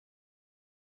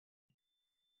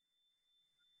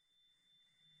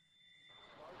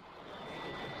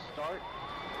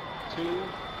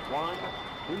1,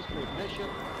 boost ignition,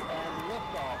 and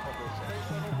liftoff of the Space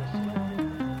Shuttle.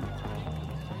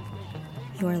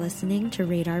 You are listening to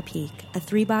Radar Peak, a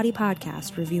three-body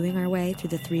podcast reviewing our way through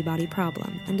the three-body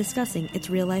problem and discussing its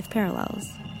real-life parallels.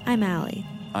 I'm Allie.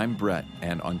 I'm Brett,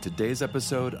 and on today's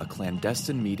episode, a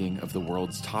clandestine meeting of the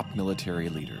world's top military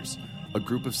leaders, a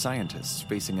group of scientists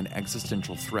facing an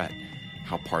existential threat,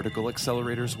 how particle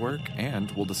accelerators work,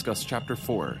 and we'll discuss Chapter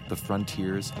 4, The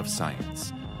Frontiers of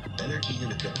Science. Energy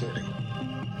unit reporting.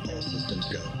 All systems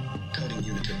go. Coding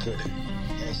unit reporting.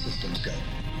 All systems go.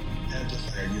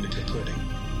 Amplifier unit reporting.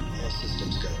 All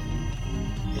systems go.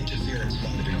 Interference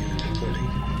monitor unit reporting.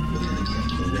 Within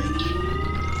acceptable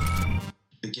range.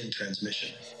 Begin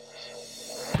transmission.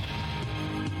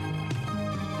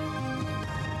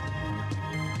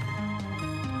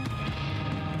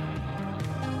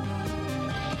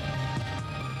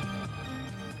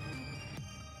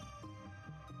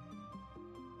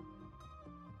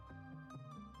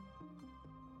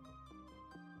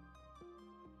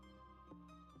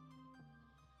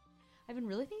 I've been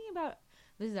really thinking about,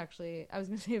 this is actually, I was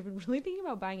going to say, I've been really thinking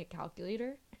about buying a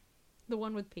calculator, the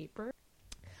one with paper.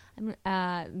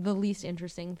 The least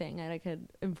interesting thing that I could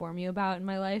inform you about in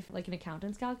my life, like an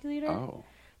accountant's calculator. Oh.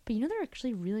 But you know, they're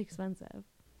actually really expensive.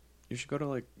 You should go to,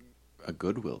 like, a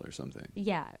Goodwill or something.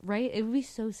 Yeah, right? It would be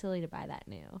so silly to buy that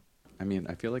new. I mean,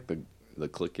 I feel like the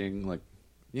clicking, like,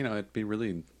 you know, it'd be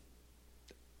really,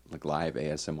 like, live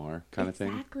ASMR kind of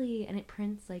thing. Exactly, and it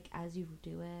prints, like, as you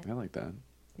do it. I like that.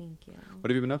 Thank you.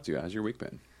 What have you been up to? How's your week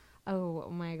been? Oh,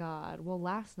 my God. Well,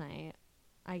 last night,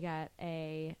 I got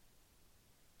a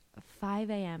 5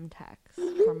 a.m. text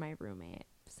from my roommate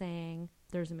saying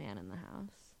there's a man in the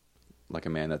house. Like a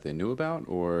man that they knew about,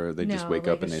 or they just No, wake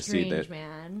like up and a they see that? strange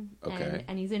man. Okay.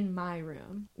 And he's in my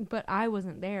room. But I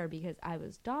wasn't there because I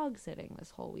was dog sitting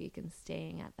this whole week and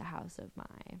staying at the house of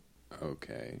my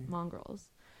Okay. mongrels.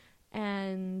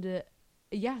 And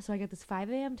yeah, so I get this 5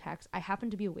 a.m. text. I happen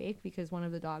to be awake because one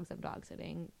of the dogs I'm dog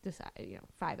sitting decided,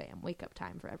 5 a.m. wake up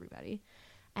time for everybody.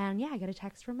 And yeah, I get a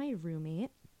text from my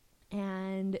roommate.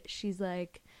 And she's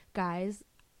like, guys,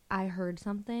 I heard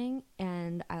something,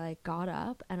 and I like got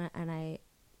up and I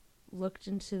looked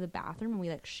into the bathroom, and we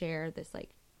like share this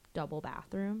like double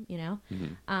bathroom, you know?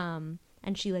 Mm-hmm.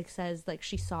 And she like says like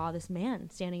she saw this man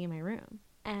standing in my room,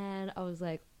 and I was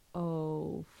like,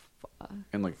 oh fuck.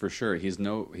 And like for sure, he's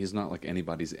not like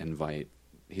anybody's invite.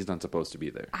 He's not supposed to be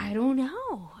there. I don't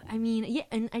know. I mean, yeah,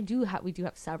 and we do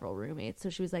have several roommates. So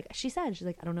she's like,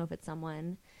 I don't know if it's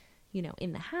someone,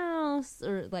 in the house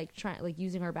or like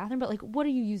using our bathroom, but like, what are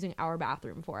you using our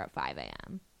bathroom for at 5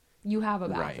 a.m.? You have a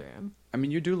bathroom. Right. I mean,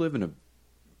 you do live in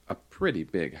a pretty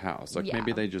big house. Like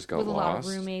maybe they just got with lost. A lot of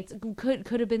roommates.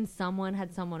 Could have been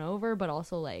had someone over, but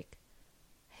also like,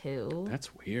 who?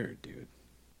 That's weird, dude.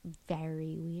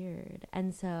 Very weird.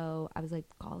 And so I was like,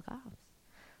 call the cops.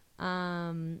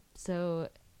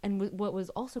 What was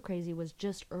also crazy was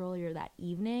just earlier that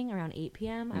evening around 8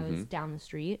 p.m. I was down the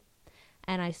street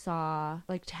and I saw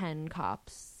like 10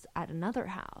 cops at another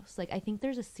house. Like, I think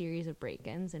there's a series of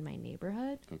break-ins in my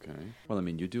neighborhood. Okay. Well, I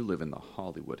mean, you do live in the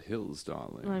Hollywood Hills,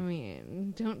 darling. I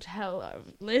mean, don't tell our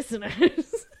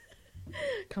listeners.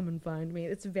 Come and find me.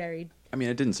 It's very... I mean,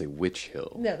 I didn't say which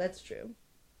hill. No, that's true.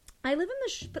 I live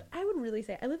in but I would really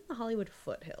say I live in the Hollywood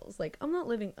foothills. Like, I'm not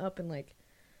living up in like,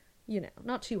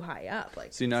 not too high up.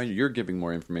 Like, see, now you're giving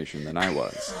more information than I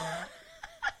was.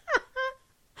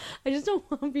 I just don't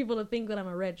want people to think that I'm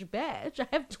a rich bitch. I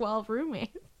have 12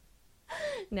 roommates.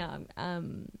 No,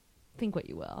 think what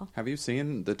you will. Have you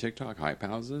seen the TikTok hype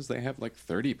houses? They have like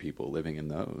 30 people living in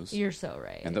those. You're so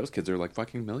right. And those kids are like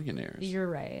fucking millionaires. You're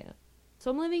right. So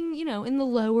I'm living, in the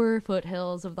lower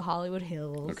foothills of the Hollywood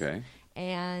Hills. Okay.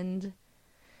 And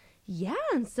yeah,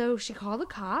 and so she called the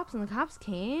cops, and the cops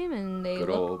came, and they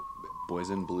good old boys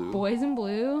in blue. Boys in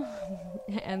blue,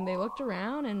 and they looked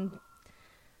around and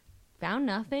found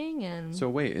nothing. And so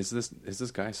wait, is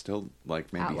this guy still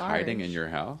like maybe hiding in your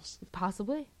house?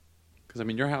 Possibly. Because I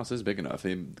mean, your house is big enough.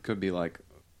 It could be like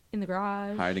in the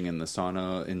garage, hiding in the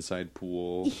sauna, inside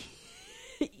pool.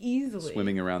 Easily.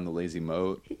 Swimming around the lazy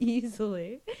moat.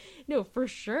 Easily. No, for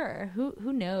sure. Who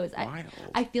knows? Wild.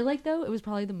 I feel like, though, it was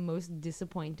probably the most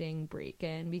disappointing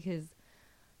break-in because,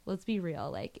 let's be real,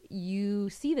 like, you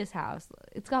see this house.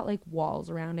 It's got, like,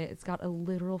 walls around it. It's got a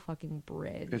literal fucking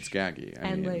bridge. It's gaggy.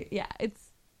 I mean, like, yeah, it's...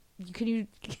 Can you...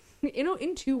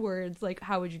 in 2 words, like,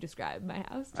 how would you describe my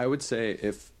house? I would say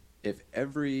if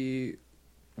every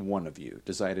one of you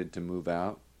decided to move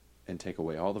out and take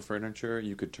away all the furniture,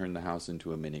 you could turn the house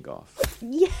into a mini golf.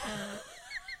 Yeah.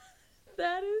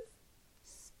 That is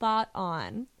spot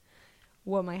on.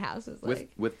 what my house is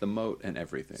like. With the moat and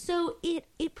everything. So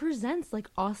it presents like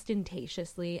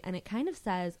ostentatiously, and it kind of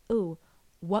says, oh,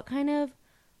 what kind of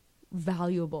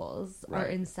valuables are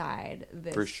Right. inside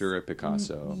this? For sure a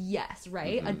Picasso. Yes,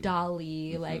 right? A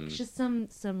Dali, like just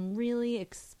some really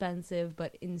expensive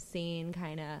but insane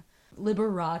kind of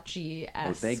Liberace-esque.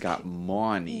 Oh, they got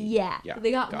money. Yeah,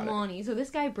 they got it. money. So this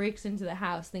guy breaks into the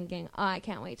house thinking, oh, I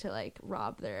can't wait to like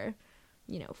rob their,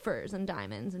 furs and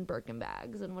diamonds and Birkin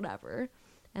bags and whatever.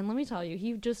 And let me tell you,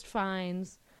 he just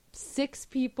finds 6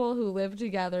 people who live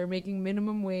together making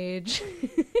minimum wage.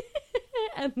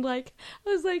 And like, I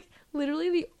was like, literally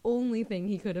the only thing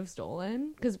he could have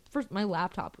stolen, because first my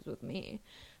laptop was with me.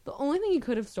 The only thing he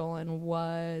could have stolen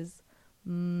was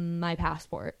my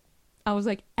passport. I was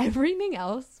like, everything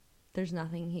else, there's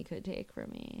nothing he could take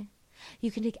from me. You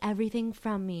can take everything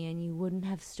from me and you wouldn't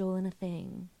have stolen a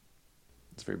thing.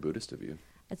 It's very Buddhist of you.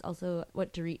 It's also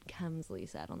what Dorit Kemsley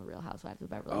said on The Real Housewives of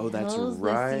Beverly Oh, that's Hills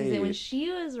right. this season when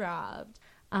she was robbed.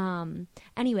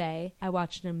 Anyway, I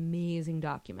watched an amazing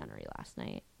documentary last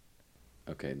night.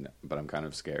 Okay, but I'm kind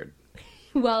of scared.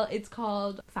 Well, it's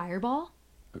called Fireball.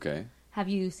 Okay. Have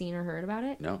you seen or heard about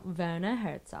it? No. Werner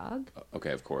Herzog.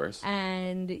 Okay, of course.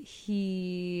 And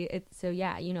so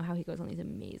yeah, you know how he goes on these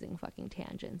amazing fucking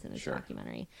tangents in his Sure.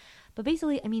 documentary. But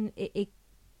basically, I mean,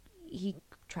 he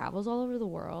travels all over the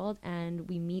world, and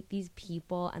we meet these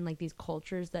people and like these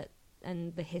cultures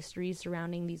and the histories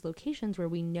surrounding these locations where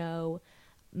we know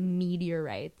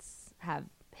meteorites have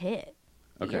hit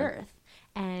the Okay. Earth.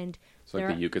 And So like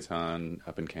there the Yucatan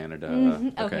up in Canada.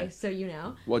 Mhm. Okay, so you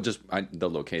know. Well, just the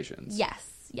locations.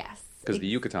 Yes. Because the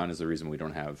Yucatan is the reason we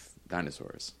don't have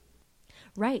dinosaurs.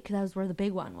 Right, because that was where the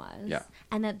big one was. Yeah.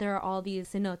 And that there are all these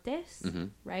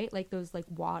cenotes, right? Like those like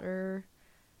water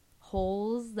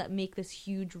holes that make this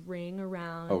huge ring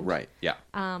around. Oh, right. Yeah.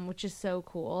 Which is so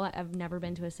cool. I've never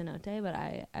been to a cenote, but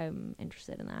I'm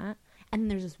interested in that. And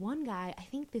there's this one guy, I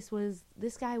think this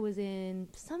guy was in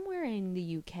somewhere in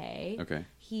the UK. Okay.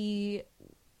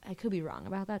 I could be wrong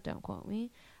about that, don't quote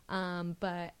me.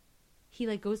 But he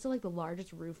like goes to like the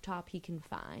largest rooftop he can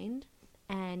find,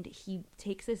 and he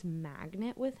takes this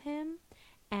magnet with him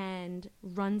and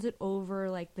runs it over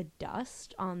like the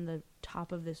dust on the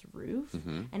top of this roof,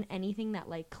 and anything that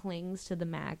like clings to the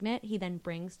magnet he then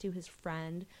brings to his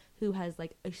friend who has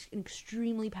like an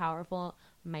extremely powerful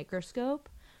microscope,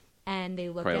 and they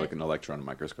look Probably at like an electron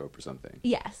microscope or something.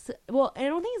 Yes. Well, I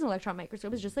don't think it's an electron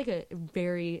microscope. It's just like a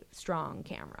very strong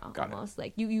camera. Got it. Almost.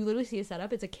 Like you literally see a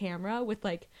setup. It's a camera with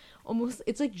like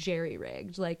it's like jerry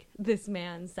rigged, like this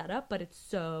man's setup, but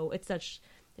it's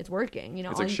working. You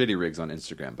know, It's like shitty rigs on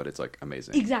Instagram, but it's like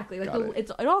amazing. Exactly. Like Got it.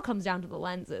 it all comes down to the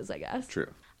lenses, I guess. True.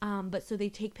 But so they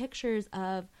take pictures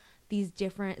of this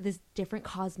different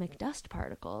cosmic dust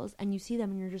particles, and you see them,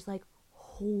 and you're just like,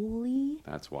 holy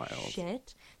That's wild.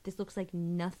 shit, this looks like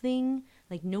nothing,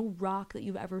 like no rock that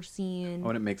you've ever seen. Oh,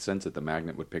 and it makes sense that the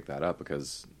magnet would pick that up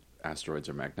because asteroids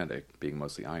are magnetic, being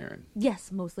mostly iron.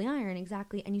 Yes, mostly iron,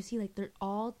 exactly. And you see like they're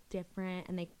all different,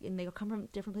 and they come from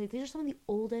different places. These are some of the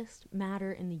oldest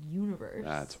matter in the universe.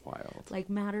 That's wild. Like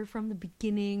matter from the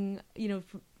beginning,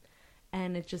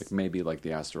 and it's just Like maybe like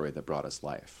the asteroid that brought us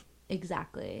life.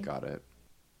 exactly. Got it.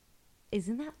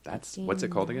 Isn't that That's fucking what's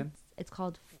it called again? nuts? It's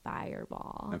called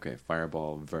Fireball. Okay,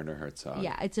 Fireball, Werner Herzog.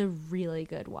 Yeah, it's a really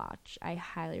good watch. I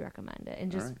highly recommend it,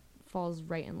 and just Alright. falls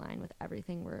right in line with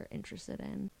everything we're interested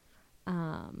in.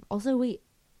 Also, wait,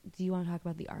 do you want to talk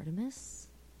about the Artemis?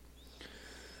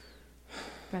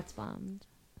 Brett's bummed.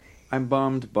 I'm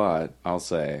bummed, but I'll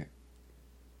say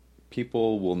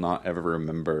people will not ever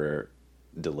remember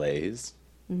delays.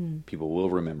 People will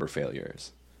remember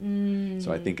failures.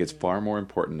 So I think it's far more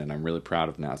important, and I'm really proud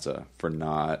of NASA for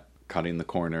not cutting the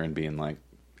corner and being like,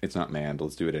 it's not manned,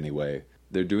 let's do it anyway.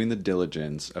 They're doing the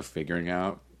diligence of figuring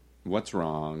out what's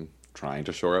wrong, trying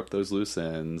to shore up those loose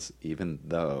ends, even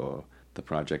though the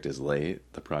project is late,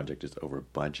 the project is over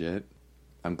budget.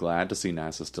 I'm glad to see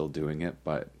NASA still doing it,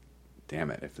 but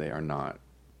damn it, if they are not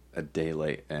a day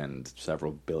late and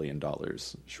several $1 billion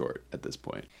short at this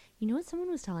point. You know what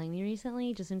someone was telling me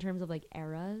recently, just in terms of like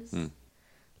eras?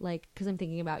 Like, because I'm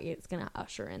thinking about it's going to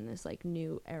usher in this like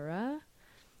new era.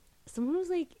 Someone was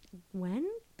like, when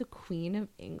the Queen of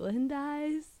England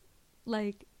dies,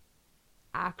 like,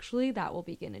 actually that will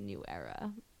begin a new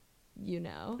era,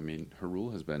 I mean, her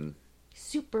rule has been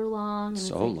super long. And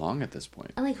so it's, like, long at this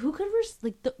point. and like, who could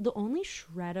the only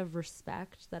shred of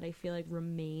respect that I feel like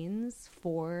remains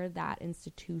for that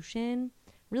institution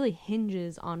really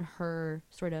hinges on her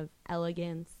sort of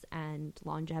elegance and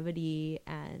longevity.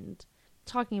 And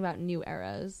talking about new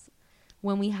eras,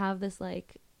 when we have this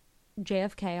like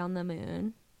JFK on the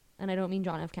moon, And I don't mean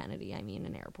John F. Kennedy. I mean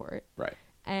an airport. Right.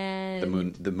 And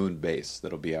The moon base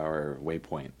that'll be our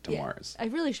waypoint to yeah, Mars. I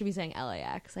really should be saying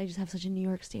LAX. I just have such a New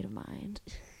York state of mind.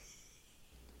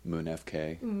 Moon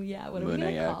FK. Yeah, what are Moon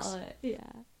we gonna AX. call it?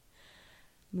 Yeah,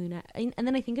 Moon. And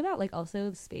then I think about like also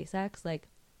the SpaceX, like,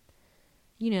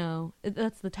 you know,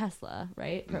 that's the Tesla,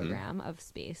 right, program of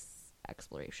space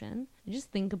exploration. I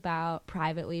just think about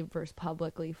privately versus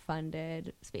publicly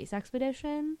funded space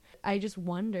expedition. I just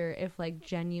wonder if like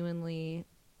genuinely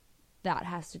that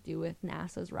has to do with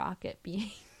NASA's rocket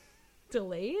being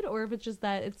delayed, or if it's just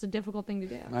that it's a difficult thing to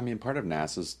do. I mean, part of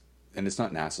NASA's, and it's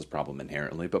not NASA's problem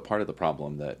inherently, but part of the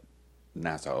problem that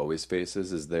NASA always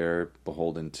faces is they're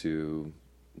beholden to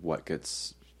what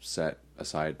gets set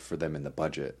aside for them in the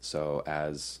budget. So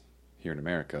as here in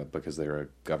America, because they're a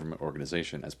government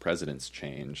organization, as presidents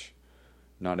change,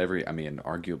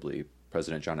 arguably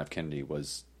President John F. Kennedy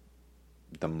was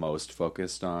the most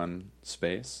focused on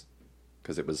space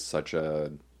because it was such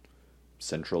a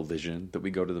central vision that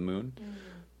we go to the moon.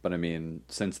 But I mean,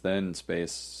 since then,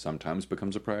 space sometimes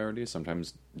becomes a priority,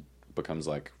 sometimes becomes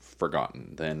like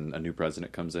forgotten. Then a new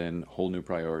president comes in, whole new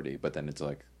priority, but then it's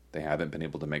like they haven't been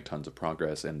able to make tons of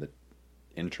progress in the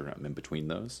interim in between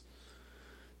those.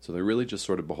 So they're really just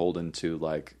sort of beholden to,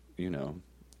 like, you know,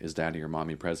 is daddy or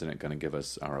mommy president going to give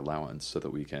us our allowance so that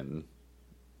we can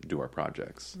do our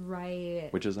projects? Right.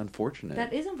 Which is unfortunate.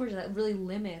 That is unfortunate. That really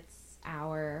limits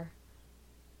our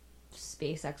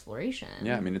space exploration.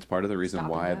 Yeah, I mean, it's part of the reason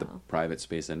Stop why and the go. private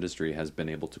space industry has been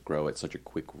able to grow at such a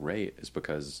quick rate is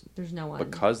because There's no one.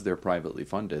 because they're privately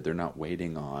funded, they're not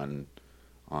waiting on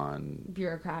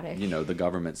Bureaucratic. you know, the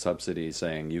government subsidy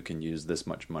saying you can use this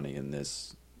much money in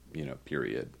this, you know,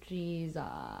 period.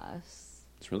 Jesus.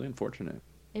 It's really unfortunate.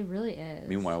 It really is.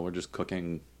 Meanwhile, we're just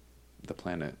cooking the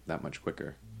planet that much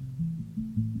quicker.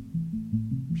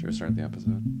 Should we start the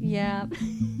episode? Yeah.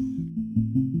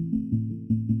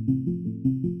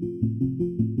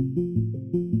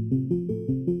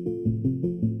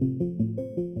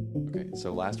 Okay,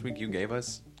 so last week you gave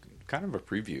us kind of a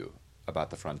preview about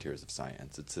the frontiers of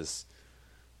science. It's this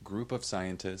group of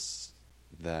scientists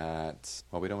that,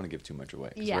 well, we don't want to give too much away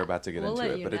because Yeah, we're about to get we'll into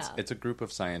let it, you but know. it's a group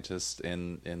of scientists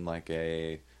in like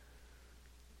a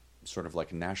sort of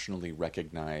like nationally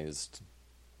recognized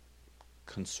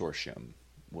consortium,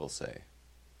 we'll say,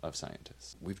 of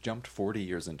scientists. We've jumped 40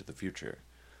 years into the future.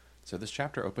 So this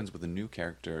chapter opens with a new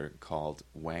character called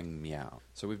Wang Miao.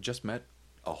 So we've just met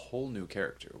a whole new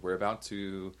character. We're about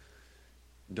to...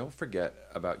 Don't forget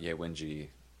about Ye Wenji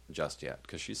just yet,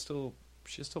 because she's still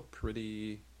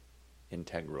pretty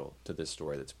integral to this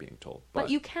story that's being told. But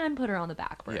you can put her on the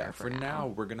back burner yeah, for now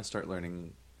we're going to start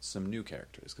learning some new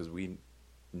characters, because we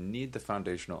need the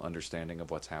foundational understanding of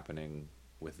what's happening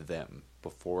with them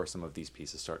before some of these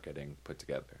pieces start getting put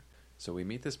together. So we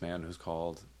meet this man who's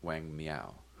called Wang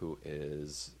Miao, who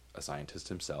is a scientist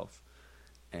himself,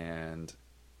 and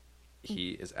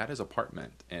he is at his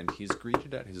apartment, and he's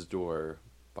greeted at his door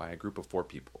by a group of 4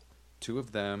 people. 2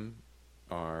 of them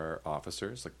are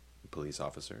officers, like police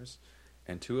officers,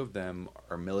 and 2 of them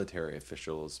are military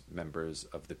officials, members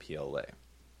of the PLA.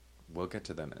 We'll get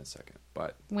to them in a second,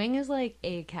 but Wang is like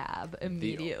a cab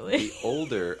immediately. the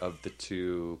older of the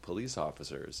 2 police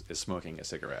officers is smoking a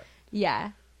cigarette,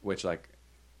 Yeah. which like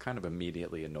kind of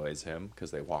immediately annoys him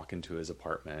because they walk into his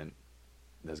apartment.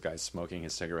 This guy's smoking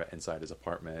his cigarette inside his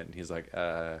apartment, and he's like,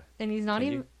 And he's not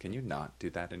even... Can you not do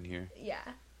that in here? Yeah.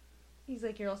 He's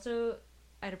like, you're also...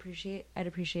 I'd appreciate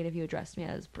if you addressed me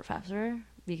as professor,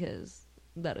 because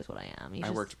that is what I am. I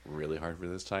worked really hard for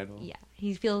this title. Yeah.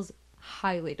 He feels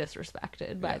highly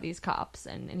disrespected by Yeah. these cops,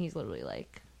 and he's literally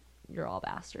like, you're all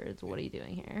bastards. What are you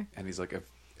doing here? And he's like,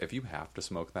 if you have to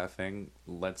smoke that thing,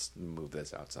 let's move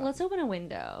this outside. Let's open a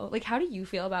window. Like, how do you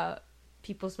feel about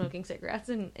people smoking cigarettes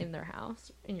in their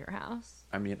house, in your house?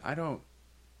 I mean, I don't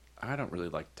really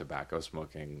like tobacco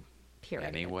smoking Period.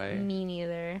 anyway. Me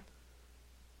neither.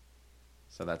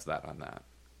 So that's that on that.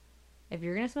 If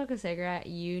you're gonna smoke a cigarette,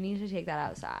 you need to take that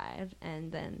outside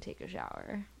and then take a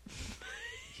shower.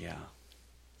 Yeah.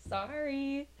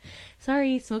 Sorry,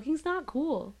 smoking's not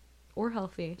cool or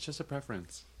healthy. It's just a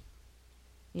preference.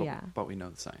 But, Yeah, But we know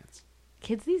the science.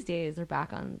 kids these days are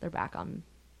back on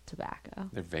tobacco.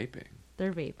 They're vaping.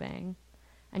 They're vaping,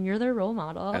 and you're their role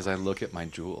model. As I look at my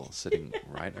Jewel sitting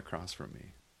right across from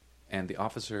me. And the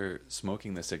officer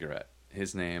smoking the cigarette,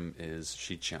 his name is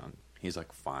Shi Qiang. He's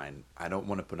like, fine, I don't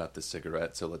want to put out the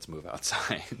cigarette, so let's move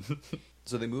outside.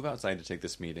 So they move outside to take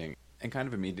this meeting, and kind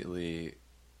of immediately,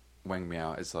 Wang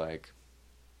Miao is like,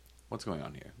 what's going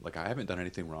on here? Like, I haven't done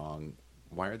anything wrong.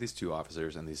 Why are these 2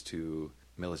 officers and these 2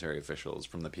 military officials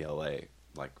from the PLA,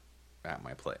 like, at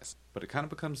my place. But it kind of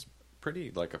becomes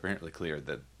pretty, like, apparently clear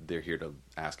that they're here to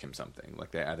ask him something.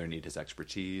 Like, they either need his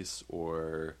expertise,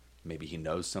 or maybe he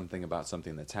knows something about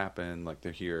something that's happened. Like,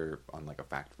 they're here on, like, a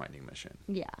fact-finding mission.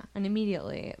 Yeah, and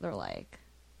immediately they're like,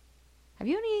 have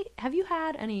you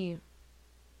had any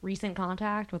recent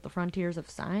contact with the frontiers of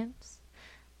science?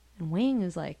 And Wang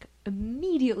is, like,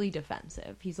 immediately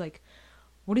defensive. He's like,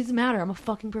 what does it matter? I'm a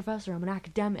fucking professor. I'm an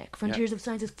academic. Frontiers of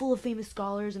Science is full of famous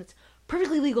scholars, and it's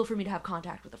perfectly legal for me to have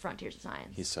contact with the frontiers of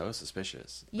science. He's so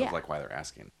suspicious Yeah. of, like, why they're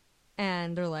asking.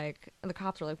 And they're like, the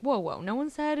cops are like, whoa, no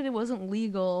one said it wasn't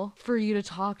legal for you to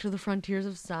talk to the frontiers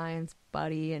of science,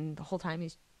 buddy. And the whole time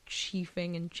he's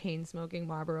chiefing and chain smoking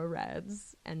Marlboro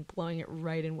Reds and blowing it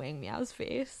right in Wang Miao's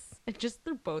face. It just,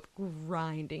 they're both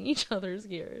grinding each other's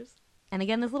gears. And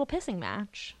again, this little pissing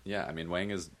match. Yeah, I mean,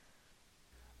 Wang is,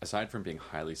 aside from being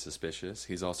highly suspicious,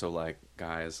 he's also like,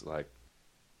 guys, like,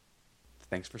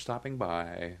 thanks for stopping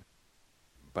by,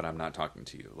 but I'm not talking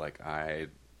to you. Like, I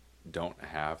don't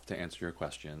have to answer your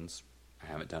questions. I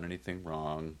haven't done anything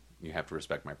wrong. You have to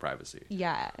respect my privacy.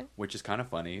 Yeah. Which is kind of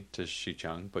funny to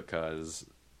Shicheng, because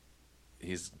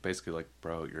he's basically like,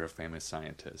 bro, you're a famous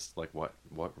scientist. Like, what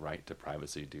right to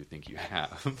privacy do you think you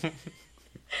have?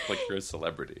 Like, you're a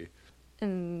celebrity.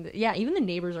 And yeah, even the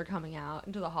neighbors are coming out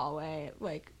into the hallway,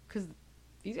 like, because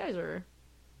these guys are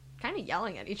kind of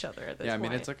yelling at each other at this point. Yeah, I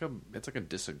mean, it's like a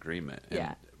disagreement. And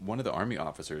Yeah. one of the army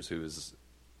officers, who's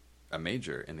a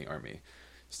major in the army,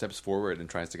 steps forward and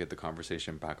tries to get the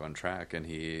conversation back on track, and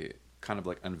he kind of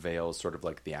like unveils sort of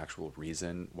like the actual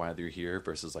reason why they're here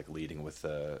versus like leading with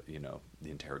the, you know, the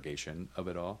interrogation of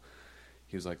it all.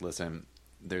 He was like, listen,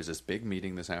 there's this big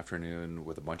meeting this afternoon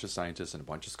with a bunch of scientists and a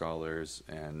bunch of scholars,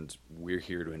 and we're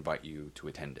here to invite you to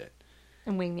attend it.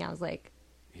 And Wang Miao's like,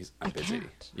 I'm I busy.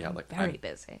 can't. Yeah, I'm like very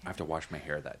busy. I have to wash my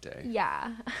hair that day.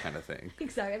 Yeah. Kind of thing.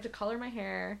 Exactly. I have to color my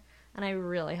hair, and I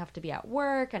really have to be at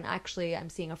work, and actually I'm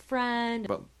seeing a friend.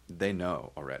 But they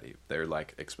know already. They're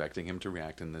like expecting him to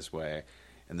react in this way,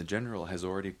 and the general has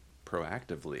already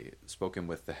proactively spoken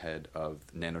with the head of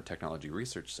Nanotechnology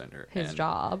Research Center. His and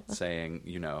job. Saying,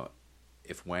 you know,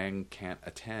 if Wang can't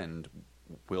attend,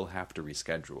 we'll have to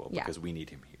reschedule Yeah. because we need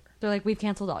him here. They're like, we've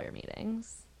canceled all your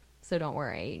meetings, so don't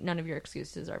worry. None of your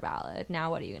excuses are valid.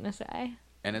 Now what are you going to say?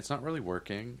 And it's not really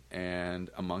working, and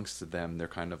amongst them, they're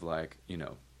kind of like, you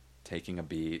know, taking a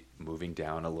beat, moving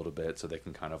down a little bit so they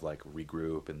can kind of like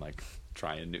regroup and like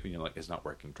try a new, you know, like, it's not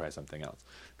working, try something else.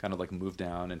 Kind of like move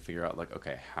down and figure out like,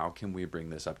 okay, how can we bring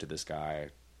this up to this guy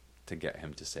to get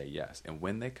him to say yes? And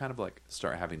when they kind of like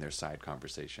start having their side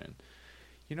conversation,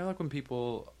 you know, like when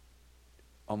people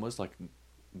almost like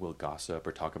will gossip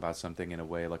or talk about something in a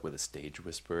way like with a stage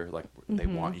whisper, like they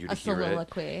want you to A hear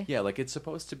soliloquy. it. Yeah, like it's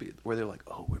supposed to be where they're like,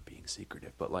 oh, we're being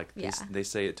secretive, but like Yeah. they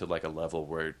say it to like a level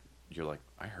where you're like,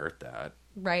 I heard that,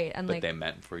 Right. And but like, they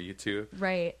meant for you to.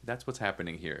 right. That's what's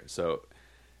happening here. So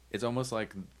it's almost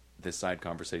like this side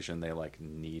conversation, they like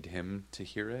need him to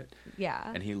hear it.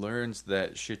 Yeah. And he learns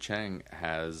that Shicheng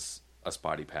has a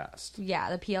spotty past. Yeah,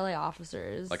 the PLA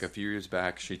officers. Like a few years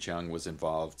back, Shicheng was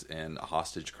involved in a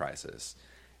hostage crisis.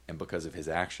 And because of his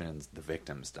actions, the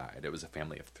victims died. It was a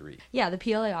family of 3. Yeah, the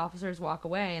PLA officers walk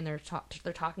away and they're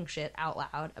talking shit out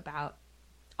loud about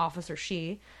Officer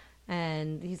Shi,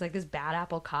 and he's like this bad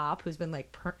apple cop who's been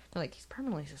like they're like, he's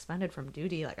permanently suspended from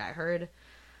duty. Like I heard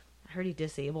he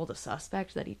disabled a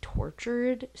suspect that he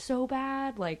tortured so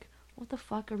bad. Like, what the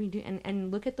fuck are we doing?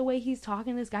 And look at the way he's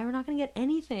talking to this guy. We're not going to get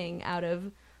anything out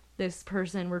of this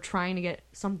person. We're trying to get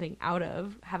something out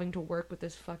of having to work with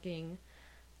this fucking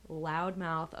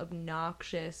loudmouth,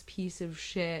 obnoxious piece of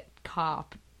shit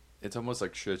cop. It's almost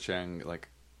like Shicheng like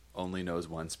only knows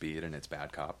one speed, and it's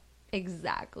bad cop.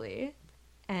 Exactly.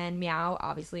 And Miao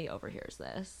obviously overhears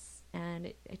this, and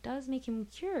it does make him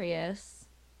curious,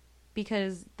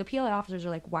 because the PLA officers are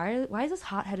like, why is this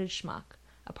hot-headed schmuck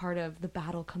a part of the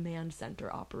Battle Command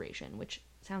Center operation, which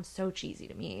sounds so cheesy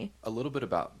to me. A little bit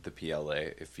about the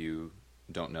PLA, if you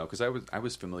don't know, because I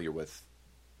was familiar with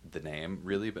the name,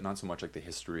 really, but not so much like the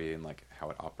history and like how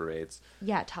it operates.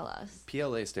 Yeah, tell us.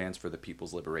 PLA stands for the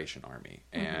People's Liberation Army,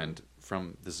 and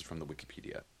this is from the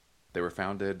Wikipedia. They were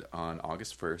founded on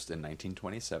August 1st in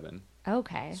 1927.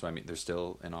 Okay. So, I mean, they're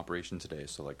still in operation today,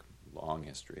 so, like, long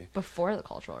history. Before the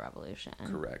Cultural Revolution.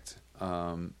 Correct.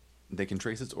 They can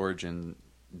trace its origin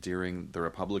during the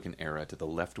Republican era to the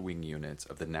left-wing units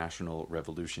of the National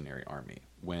Revolutionary Army,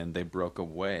 when they broke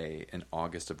away in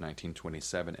August of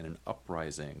 1927 in an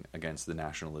uprising against the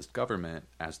nationalist government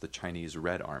as the Chinese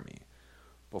Red Army,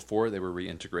 before they were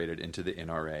reintegrated into the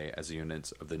NRA as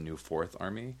units of the new 4th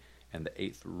Army and the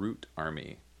 8th Root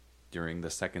Army during the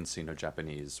Second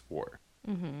Sino-Japanese War.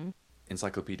 Mm-hmm.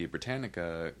 Encyclopedia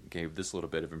Britannica gave this little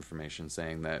bit of information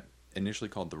saying that initially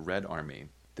called the Red Army,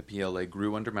 the PLA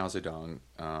grew under Mao Zedong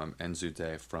and Zhu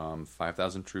De from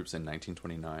 5,000 troops in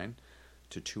 1929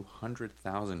 to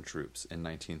 200,000 troops in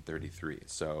 1933.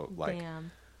 So, like,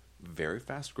 Damn. very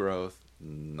fast growth,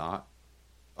 not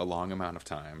a long amount of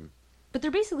time. But they're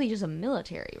basically just a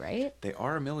military, right? They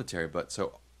are a military, but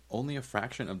so only a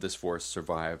fraction of this force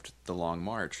survived the long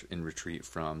march in retreat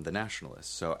from the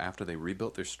nationalists. So after they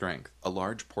rebuilt their strength, a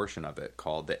large portion of it,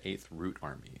 called the 8th Route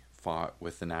Army, fought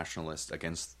with the nationalists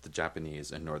against the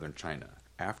Japanese in northern China.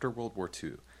 After World War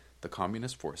II, the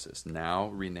communist forces, now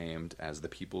renamed as the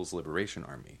People's Liberation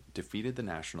Army, defeated the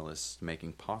nationalists,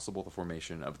 making possible the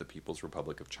formation of the People's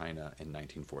Republic of China in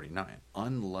 1949.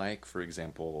 Unlike, for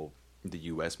example, the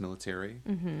U.S. military,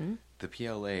 the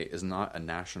PLA is not a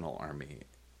national army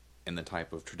in the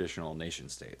type of traditional nation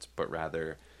states, but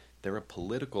rather they're a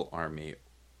political army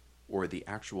or the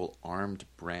actual armed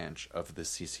branch of the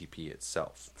CCP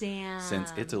itself. Damn.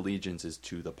 Since its allegiance is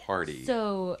to the party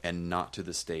So, and not to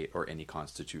the state or any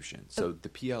constitution. So the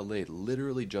PLA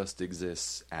literally just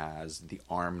exists as the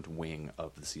armed wing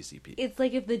of the CCP. it's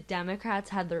like if the Democrats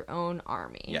had their own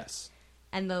army. Yes.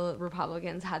 And the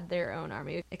Republicans had their own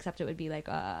army, except it would be like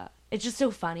it's just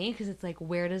so funny because it's like,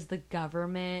 where does the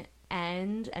government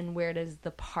end and where does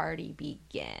the party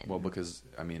begin? Well, because,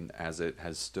 I mean, as it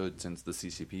has stood since the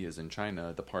CCP is in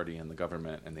China, the party and the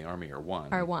government and the army are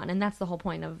one. Are one, and that's the whole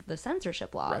point of the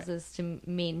censorship laws, Right. is to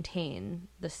maintain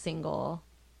the single,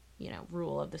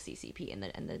 rule of the CCP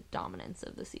and the dominance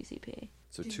of the CCP.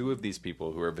 So two of these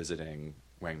people who are visiting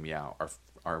Wang Miao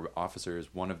are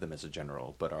officers. One of them is a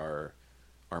general, but are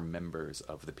members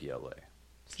of the PLA.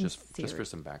 Just for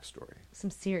some backstory. Some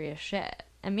serious shit.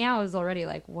 And Miao is already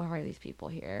like, why are these people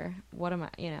here? What am I,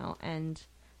 and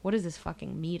what is this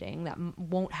fucking meeting that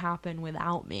won't happen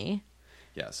without me?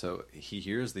 Yeah, so he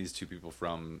hears these two people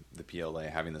from the PLA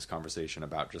having this conversation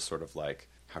about just sort of like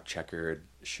how checkered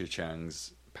Xi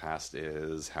Cheng's past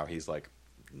is, how he's like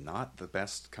not the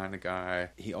best kind of guy.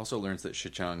 He also learns that Xi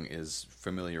Cheng is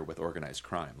familiar with organized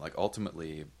crime. Like,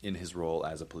 ultimately, in his role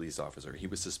as a police officer, he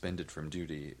was suspended from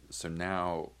duty. So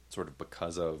now, sort of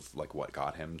because of like what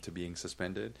got him to being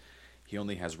suspended, he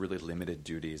only has really limited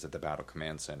duties at the Battle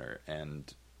Command Center.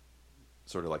 And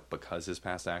sort of like because his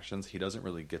past actions, he doesn't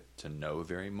really get to know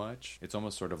very much. It's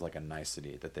almost sort of like a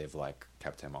nicety that they've like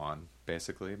kept him on,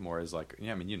 basically. More as like,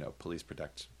 yeah, I mean, police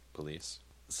protect police.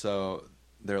 So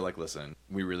they're like, listen,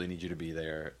 we really need you to be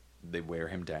there. They wear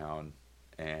him down,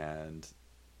 and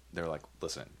they're like,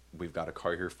 listen, we've got a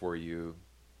car here for you.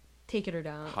 Take it or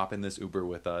don't. Hop in this Uber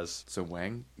with us. So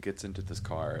Wang gets into this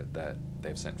car that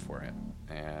they've sent for him,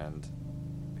 and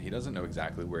he doesn't know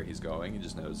exactly where he's going. He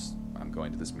just knows, I'm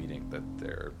going to this meeting that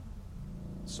they're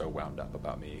so wound up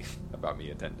about me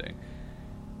attending.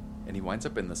 And he winds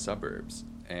up in the suburbs,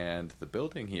 and the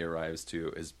building he arrives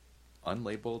to is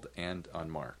unlabeled and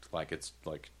unmarked. Like, it's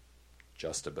like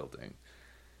just a building.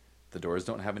 The doors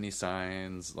don't have any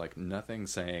signs, like nothing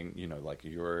saying, like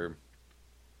you're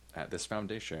at this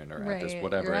foundation or at this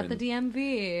whatever. You're at the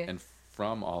DMV. And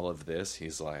from all of this,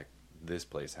 he's like, this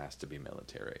place has to be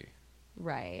military.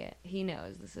 Right. He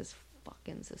knows this is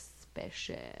fucking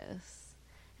suspicious.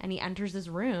 And he enters this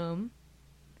room.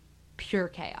 Pure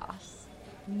chaos.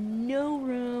 No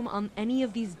room on any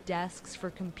of these desks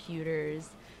for computers.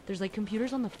 There's like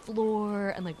computers on the floor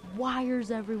and like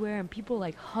wires everywhere and people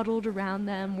like huddled around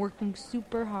them working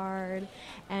super hard.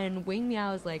 And Wang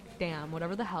Miao is like, damn,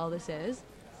 whatever the hell this is,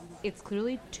 it's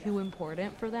clearly too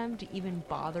important for them to even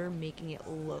bother making it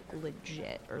look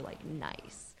legit or like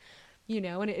nice.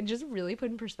 And it just really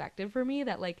put in perspective for me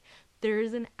that like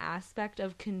there's an aspect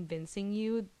of convincing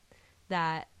you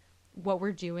that what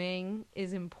we're doing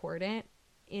is important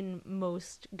in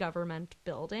most government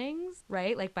buildings,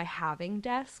 right? Like by having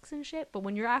desks and shit. But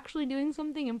when you're actually doing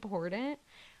something important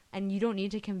and you don't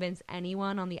need to convince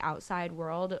anyone on the outside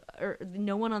world, or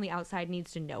no one on the outside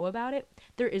needs to know about it,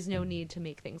 there is no need to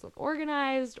make things look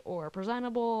organized or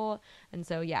presentable. And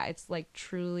so, yeah, it's like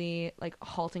truly like a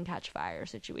halt and catch fire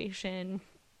situation.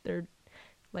 They're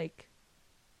like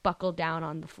buckled down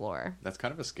on the floor. That's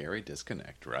kind of a scary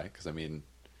disconnect, right? Because, I mean,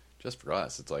 just for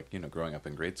us, it's like, growing up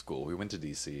in grade school, we went to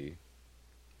D.C.,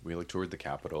 we looked toward the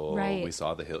Capitol, right. We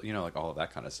saw the hill, like all of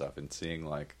that kind of stuff, and seeing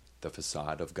like the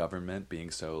facade of government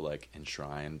being so like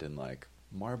enshrined in like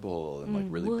marble and like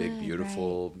really wood, big,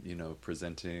 beautiful, right.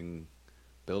 Presenting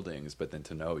buildings, but then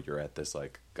to know you're at this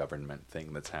like government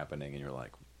thing that's happening, and you're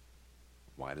like,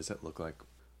 why does it look like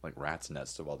rat's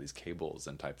nests of all these cables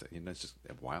and types? It's just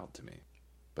wild to me.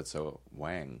 But so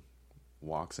Wang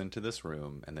walks into this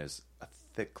room, and there's a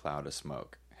thick cloud of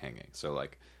smoke hanging. So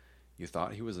like, You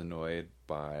thought he was annoyed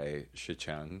by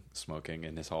Shicheng smoking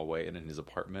in his hallway and in his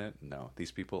apartment? No, these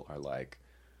people are like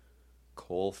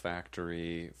coal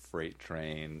factory, freight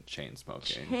train, chain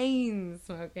smoking. Chain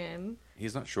smoking.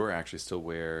 He's not sure actually still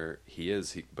where he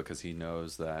is because he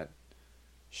knows that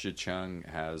Shicheng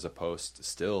has a post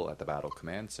still at the Battle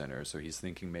Command Center. So he's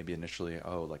thinking maybe initially,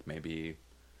 oh, like maybe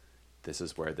this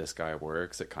is where this guy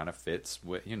works. It kind of fits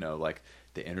with, you know, like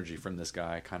the energy from this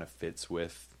guy kind of fits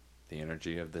with the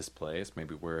energy of this place.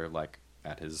 Maybe we're like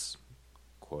at his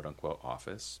quote unquote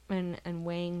office. And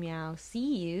Wang Miao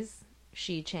sees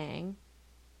Shi Chang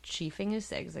chiefing his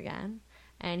cigs again,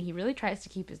 and he really tries to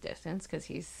keep his distance because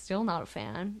he's still not a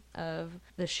fan of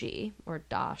the Shi, or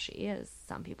Da Shi as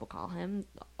some people call him,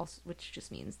 also, which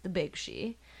just means the big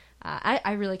Shi.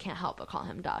 I really can't help but call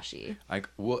him Da Shi.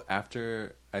 Well,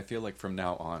 after, I feel like from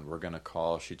now on we're gonna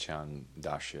call Shicheng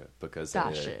Da Shi because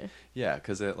Da Shi. Yeah,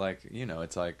 because it, like, you know,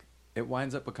 it's like it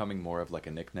winds up becoming more of like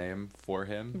a nickname for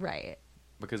him, Right.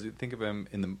 Because you think of him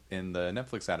in the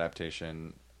Netflix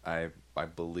adaptation, I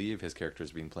believe his character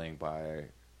is being played by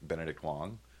Benedict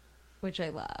Wong, Which I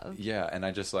love. yeah, and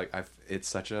I just like it's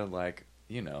such a, like,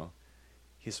 you know,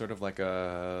 he's sort of like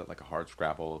a hard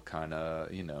scrabble kind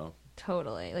of, you know,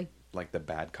 Totally. like the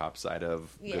bad cop side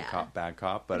of good Yeah. cop, bad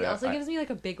cop. But He also gives me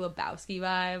like a Big Lebowski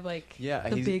vibe. Like, yeah,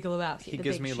 the Big Lebowski. He the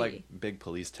gives big me Shi. like big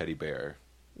police teddy bear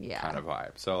Yeah. kind of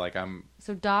vibe. So like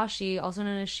So Da Shi, also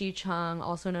known as Shi Cheng,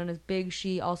 also known as Big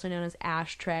Shi, also known as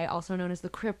Ashtray, also known as the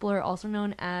Crippler, also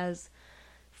known as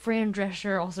Fran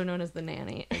Drescher, also known as the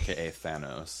Nanny. AKA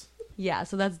Thanos. Yeah,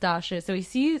 so that's Da Shi.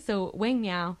 So Wang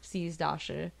Miao sees Da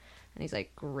Shi, and he's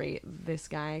like, great, this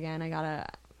guy again. I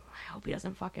hope he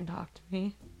doesn't fucking talk to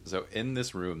me. So in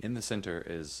this room, in the center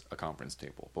is a conference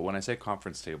table. But when I say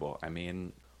conference table, I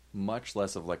mean much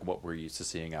less of like what we're used to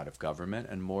seeing out of government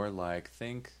and more like,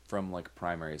 think from like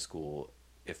primary school,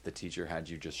 if the teacher had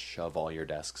you just shove all your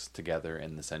desks together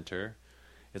in the center.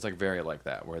 It's like very like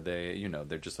that, where they, you know,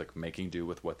 they're just like making do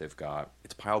with what they've got.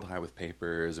 It's piled high with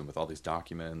papers and with all these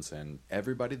documents, and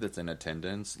everybody that's in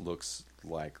attendance looks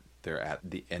like they're at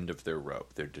the end of their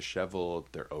rope. They're disheveled,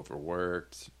 they're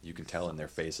overworked. You can tell in their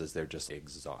faces they're just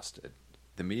exhausted.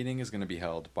 The meeting is going to be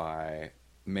held by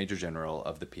Major General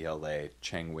of the PLA,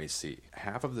 Cheng Wei-si.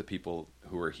 Half of the people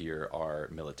who are here are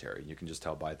military. You can just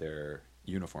tell by their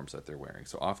uniforms that they're wearing.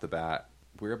 So off the bat,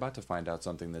 we're about to find out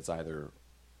something that's either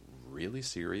really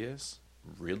serious,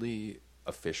 really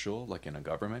official, like in a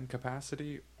government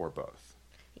capacity, or both.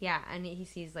 Yeah, and he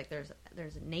sees like there's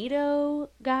a NATO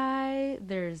guy,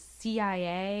 there's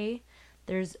CIA,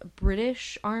 there's a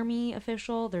British Army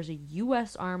official, there's a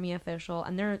U.S. Army official,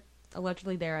 and they're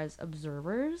allegedly there as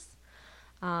observers.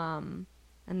 And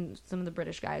some of the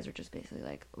British guys are just basically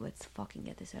like, let's fucking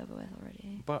get this over with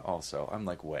already. But also, I'm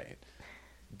like, wait,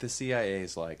 the CIA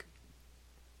is like,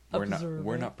 we're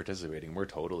Observing. not participating. We're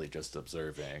totally just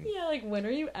observing. Yeah, like when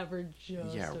are you ever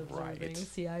just Yeah, observing right.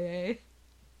 CIA?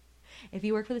 If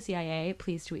you work for the CIA,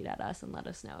 please tweet at us and let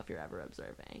us know if you're ever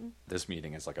observing. This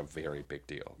meeting is like a very big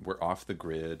deal. We're off the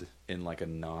grid in like a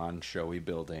non-showy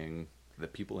building. The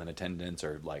people in attendance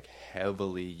are like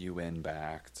heavily UN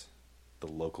backed. The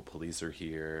local police are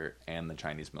here and the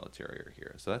Chinese military are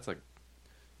here. So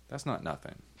that's not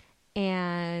nothing.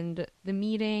 And the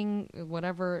meeting,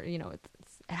 whatever, you know, it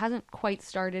hasn't quite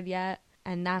started yet.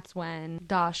 And that's when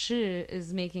Da Shi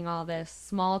is making all this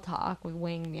small talk with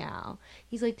Wang Miao.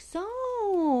 He's like,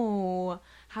 so,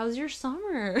 how's your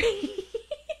summer?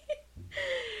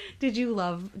 Did you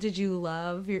love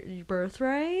your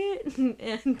birthright?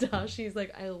 And Da Shi's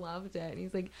like, I loved it. And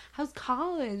he's like, how's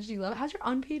college? Do you love it? How's your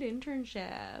unpaid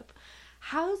internship?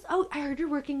 I heard you're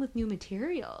working with new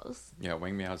materials. Yeah,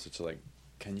 Wang Miao's just like,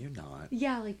 can you not?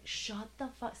 Yeah, like, shut the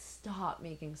fuck, stop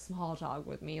making small talk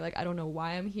with me. Like, I don't know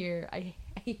why I'm here. I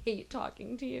hate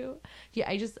talking to you. Yeah,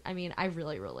 I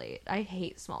really relate. I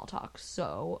hate small talk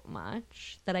so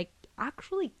much that I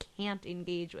actually can't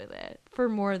engage with it for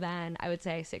more than, I would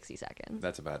say, 60 seconds.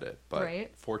 That's about it. But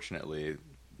Right. fortunately,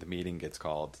 the meeting gets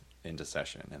called into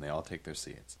session and they all take their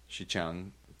seats.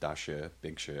 Shicheng, Da Shi,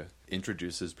 Big Shi,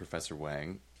 introduces Professor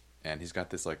Wang, and he's got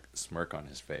this like smirk on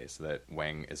his face that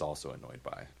Wang is also annoyed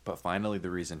by. But finally, the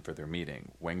reason for their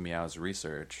meeting, Wang Miao's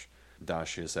research, Da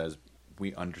Shi says,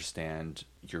 we understand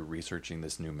you're researching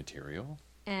this new material.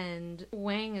 And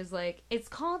Wang is like, it's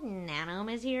called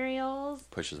nanomaterials.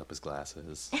 Pushes up his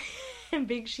glasses. And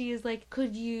Big Shi is like,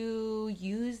 could you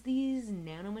use these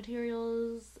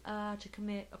nanomaterials to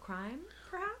commit a crime,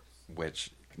 perhaps?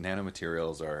 Which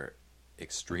nanomaterials are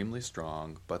extremely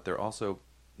strong, but they're also,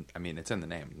 I mean, it's in the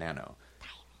name, nano.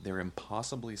 They're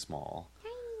impossibly small.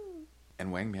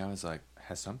 And Wang Miao is like,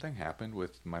 has something happened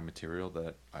with my material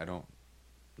that I don't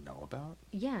know about?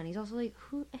 Yeah, and he's also like,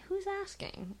 who's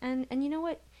asking? And you know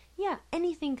what? Yeah,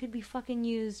 anything could be fucking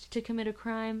used to commit a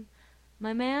crime.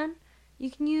 My man,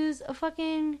 you can use a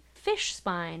fucking fish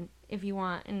spine if you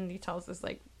want. And he tells this,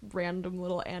 like, random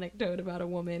little anecdote about a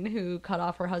woman who cut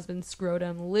off her husband's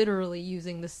scrotum literally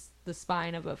using the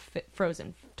spine of a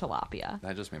frozen tilapia.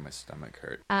 That just made my stomach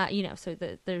hurt. So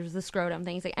there's the scrotum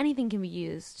thing. It's like anything can be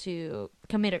used to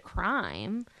commit a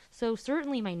crime. So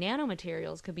certainly my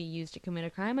nanomaterials could be used to commit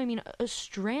a crime. I mean, a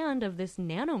strand of this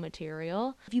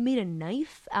nanomaterial, if you made a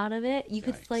knife out of it, you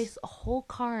could slice a whole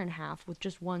car in half with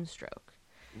just one stroke.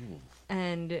 Ooh.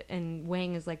 And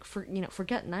Wang is like,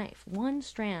 forget knife. One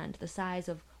strand the size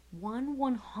of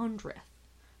 1/100th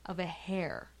of a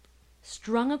hair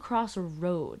strung across a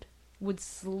road would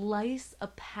slice a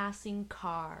passing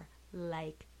car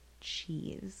like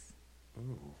cheese.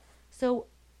 Ooh. So,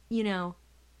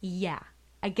 yeah,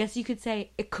 I guess you could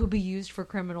say it could be used for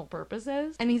criminal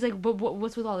purposes. And he's like, but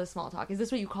what's with all this small talk? Is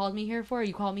this what you called me here for?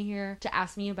 You called me here to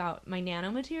ask me about my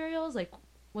nanomaterials? Like,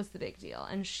 what's the big deal?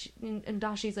 And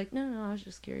Dashi's like, no, I was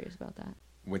just curious about that.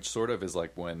 Which sort of is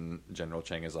like when General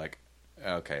Chang is like,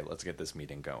 okay, let's get this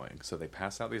meeting going. So they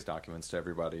pass out these documents to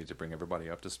everybody to bring everybody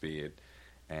up to speed.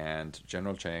 And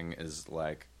General Chang is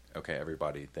like, okay,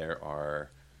 everybody, there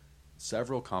are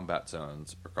several combat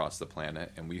zones across the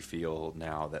planet, and we feel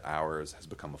now that ours has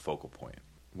become a focal point,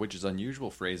 which is unusual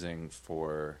phrasing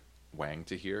for Wang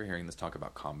to hearing this talk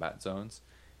about combat zones.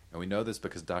 And we know this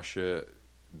because Dasha,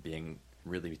 being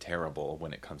really terrible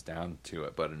when it comes down to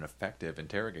it, but an effective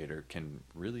interrogator, can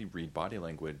really read body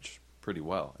language pretty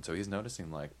well. And so he's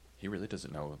noticing, like, he really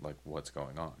doesn't know, like, what's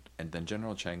going on. And then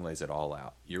General Chang lays it all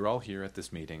out. You're all here at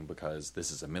this meeting because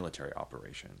this is a military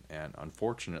operation. And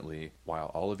unfortunately, while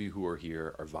all of you who are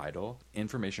here are vital,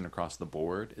 information across the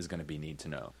board is going to be need to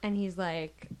know. And he's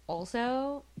like,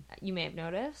 also, you may have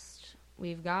noticed,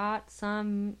 we've got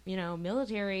some,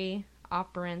 military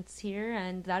operants here,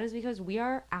 and that is because we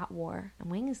are at war.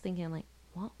 And Wang is thinking, like,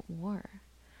 what war?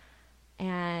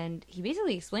 And he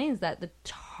basically explains that the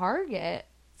targets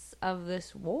of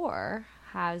this war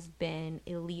has been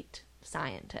elite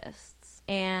scientists.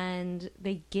 And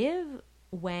they give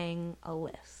Wang a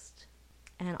list.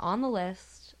 And on the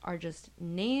list are just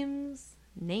names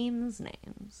of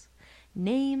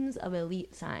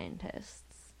elite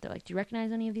scientists. They're like, do you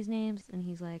recognize any of these names? And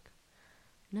he's like,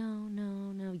 no.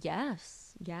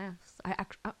 Yes. I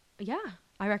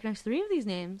recognize 3 of these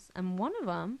names. And one of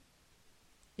them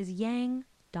is Yang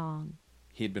Dong.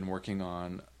 He'd been working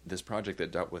on this project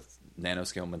that dealt with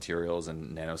nanoscale materials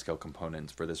and nanoscale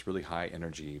components for this really high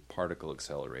energy particle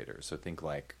accelerator. So think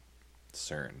like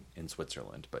CERN in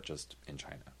Switzerland, but just in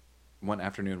China. One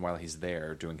afternoon while he's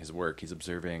there doing his work, he's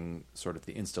observing sort of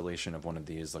the installation of one of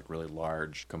these like really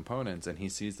large components, and he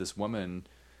sees this woman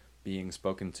being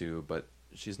spoken to, but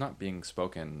she's not being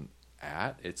spoken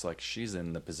at. It's like she's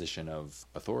in the position of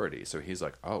authority. So he's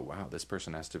like, oh wow, this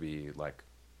person has to be like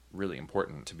really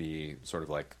important to be sort of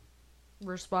like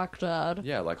respected.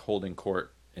 Yeah, like holding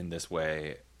court in this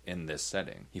way in this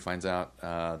setting. He finds out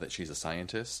that she's a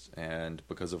scientist, and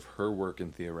because of her work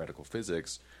in theoretical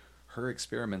physics, her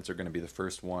experiments are going to be the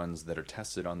first ones that are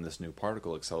tested on this new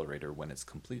particle accelerator when it's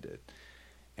completed.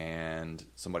 And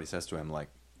somebody says to him, like,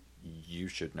 you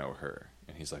should know her.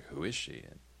 And he's like, who is she?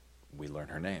 And we learn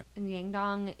her name. And Yang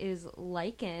Dong is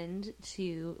likened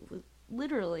to,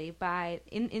 literally by,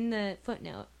 in the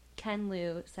footnote, Ken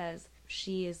Liu says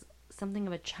she is something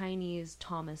of a Chinese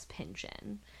Thomas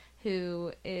Pynchon,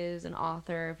 who is an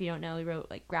author. If you don't know, he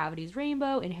wrote like Gravity's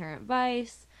Rainbow, Inherent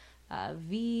Vice,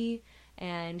 V,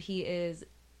 and he is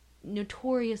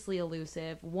notoriously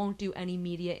elusive, won't do any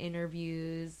media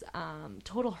interviews,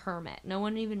 total hermit. No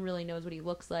one even really knows what he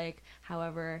looks like.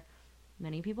 However,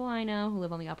 many people I know who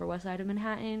live on the Upper West Side of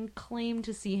Manhattan claim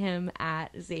to see him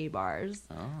at Zabar's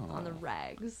on the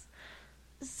regs.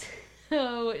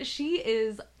 So she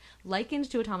is likened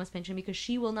to a Thomas Pynchon because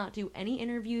she will not do any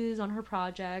interviews on her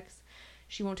projects.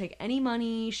 She won't take any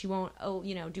money. She won't,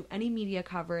 do any media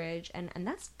coverage. And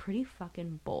that's pretty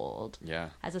fucking bold.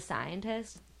 Yeah. As a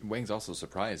scientist. Wang's also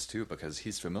surprised, too, because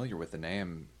he's familiar with the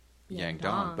name Yang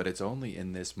Dong, but it's only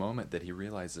in this moment that he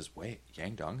realizes, wait,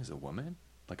 Yang Dong is a woman?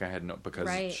 Like, I had no,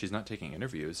 because she's not taking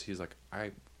interviews. He's like,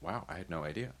 I had no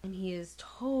idea. And he is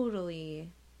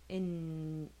totally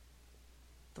enthralled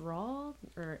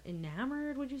or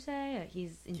enamored, would you say?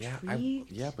 He's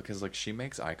intrigued. Yeah, because like she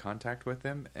makes eye contact with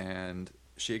him and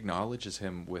she acknowledges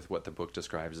him with what the book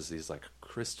describes as these like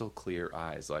crystal clear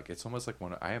eyes. Like it's almost like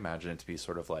I imagine it to be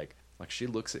sort of like she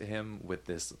looks at him with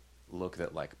this look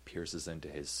that like pierces into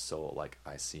his soul. Like,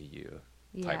 I see you.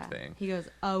 type thing. He goes,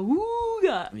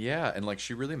 awooga. Yeah, and like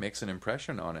she really makes an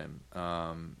impression on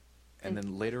him. And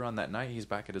then later on that night, he's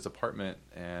back at his apartment,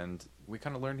 and we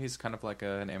kind of learn he's kind of like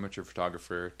an amateur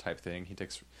photographer type thing. He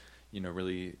takes,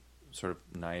 really sort of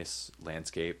nice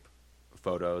landscape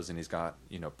photos, and he's got,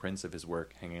 prints of his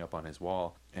work hanging up on his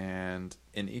wall. And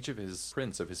in each of his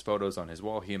prints of his photos on his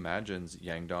wall, he imagines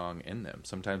Yang Dong in them.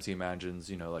 Sometimes he imagines,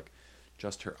 like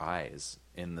just her eyes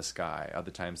in the sky.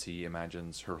 Other times he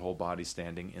imagines her whole body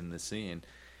standing in the scene.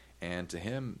 And to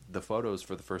him, the photos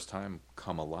for the first time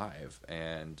come alive,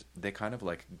 and they kind of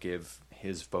like give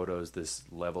his photos this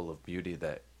level of beauty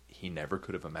that he never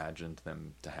could have imagined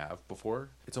them to have before.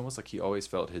 It's almost like he always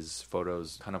felt his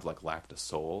photos kind of like lacked a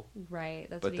soul. Right,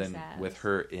 that's but what he then says. with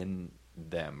her in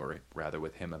them, or rather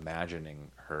with him imagining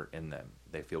her in them,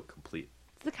 they feel complete.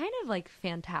 It's the kind of like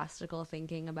fantastical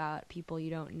thinking about people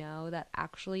you don't know that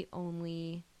actually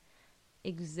only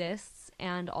exists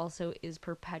and also is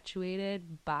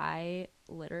perpetuated by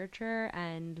literature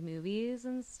and movies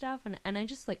and stuff. And I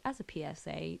just, like, as a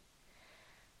PSA,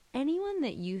 anyone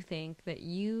that you think that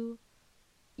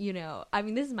I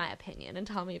mean, this is my opinion, and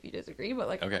tell me if you disagree, but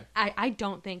like, okay. I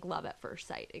don't think love at first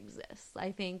sight exists.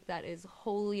 I think that is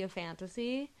wholly a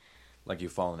fantasy. Like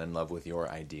you've fallen in love with your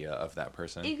idea of that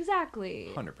person. Exactly.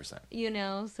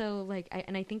 100%. So like,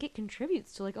 I think it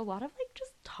contributes to like a lot of like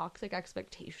just toxic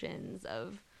expectations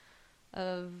of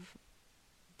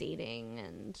dating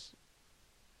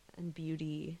and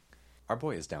beauty. Our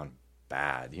boy is down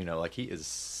bad, like he is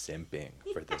simping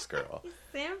for this girl. He's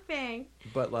simping.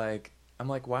 But like, I'm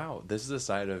like, wow, this is a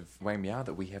side of Wang Miao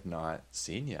that we have not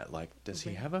seen yet. Like, does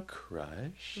he have a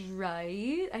crush?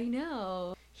 Right? I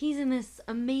know. He's in this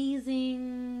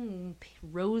amazing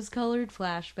rose-colored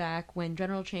flashback when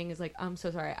General Chang is like, I'm so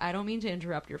sorry, I don't mean to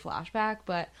interrupt your flashback,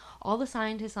 but all the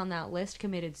scientists on that list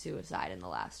committed suicide in the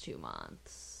last 2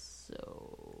 months.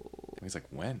 So... And he's like,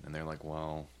 when? And they're like,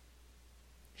 well,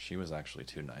 she was actually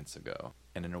 2 nights ago.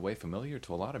 And in a way familiar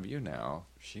to a lot of you now,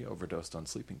 she overdosed on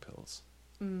sleeping pills.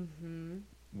 Mm-hmm.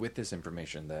 With this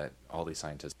information that all these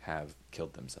scientists have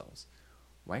killed themselves,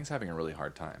 Wang's having a really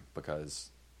hard time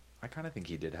because I kind of think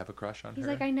he did have a crush on her. He's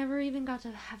like, I never even got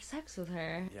to have sex with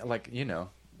her. Yeah, like,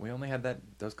 we only had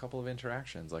those couple of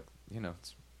interactions. Like,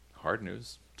 it's hard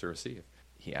news to receive.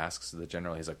 He asks the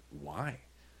general, he's like, why?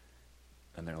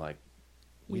 And they're like,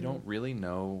 we don't really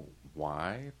know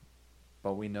why,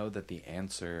 but we know that the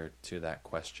answer to that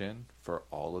question for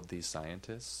all of these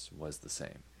scientists was the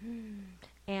same.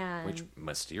 And which,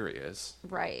 mysterious.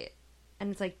 Right.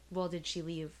 And it's like, well, did she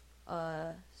leave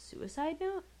a suicide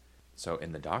note? So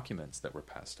in the documents that were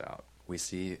passed out, we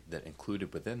see that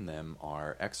included within them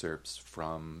are excerpts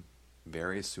from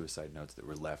various suicide notes that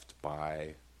were left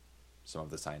by some of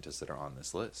the scientists that are on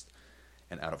this list.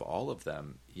 And out of all of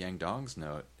them, Yang Dong's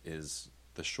note is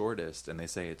the shortest, and they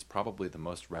say it's probably the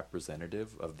most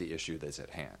representative of the issue that's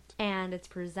at hand. And it's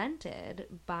presented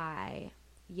by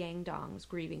Yang Dong's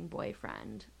grieving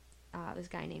boyfriend, this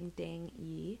guy named Ding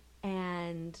Yi.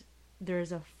 And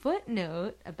there's a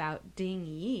footnote about Ding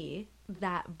Yi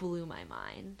that blew my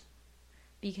mind,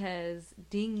 because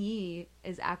Ding Yi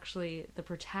is actually the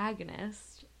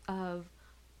protagonist of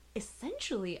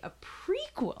essentially a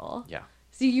prequel. Yeah.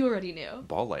 So you already knew.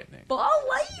 Ball Lightning. Ball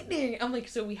Lightning! I'm like,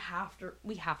 so we have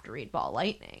to read Ball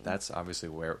Lightning. That's obviously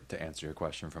where, to answer your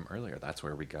question from earlier, that's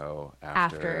where we go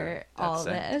after all Death's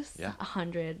End. this. Yeah.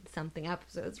 100-something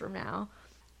episodes from now.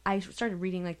 I started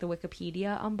reading like the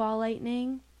Wikipedia on Ball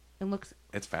Lightning. It looks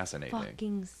It's fascinating.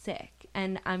 fucking sick.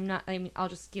 And I'll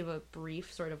just give a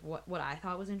brief sort of what I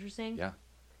thought was interesting. Yeah.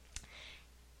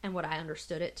 And what I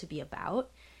understood it to be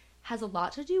about. Has a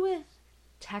lot to do with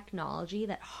technology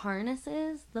that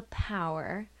harnesses the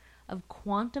power of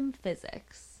quantum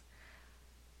physics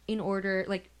in order,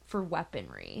 like, for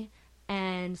weaponry.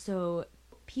 And so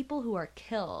people who are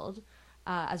killed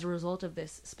as a result of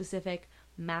this specific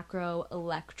macro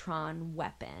electron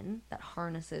weapon that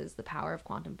harnesses the power of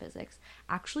quantum physics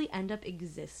actually end up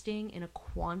existing in a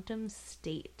quantum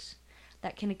state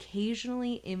that can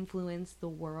occasionally influence the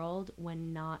world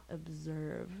when not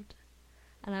observed.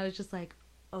 And I was just like,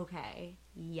 okay,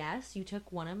 yes, you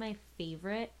took one of my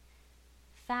favorite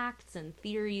facts and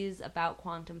theories about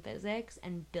quantum physics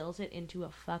and built it into a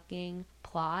fucking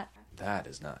plot. That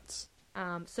is nuts.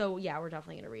 So yeah, we're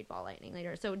definitely going to read Ball Lightning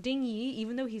later. So Ding Yi,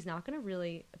 even though he's not going to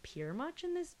really appear much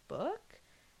in this book,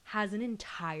 has an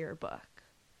entire book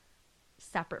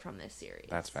separate from this series.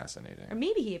 That's fascinating. Or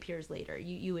maybe he appears later.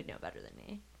 You would know better than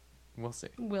me. We'll see.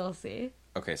 We'll see.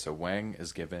 Okay, so Wang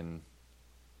is given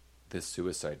this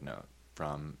suicide note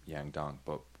from Yang Dong,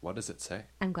 but what does it say?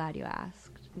 I'm glad you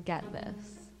asked. Get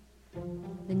this.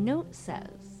 The note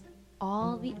says,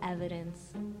 All the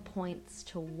evidence points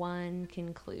to one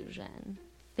conclusion.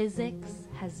 Physics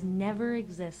has never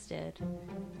existed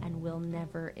and will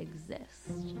never exist.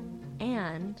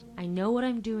 And I know what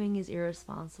I'm doing is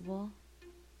irresponsible,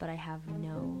 but I have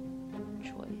no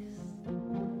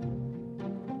choice.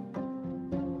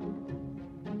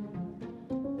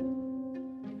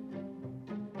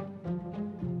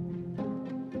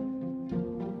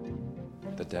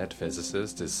 The dead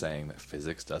physicist is saying that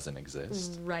physics doesn't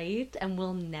exist. Right? And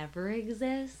will never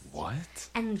exist. What?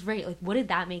 And right, like, what did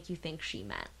that make you think she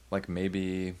meant? Like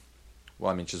maybe,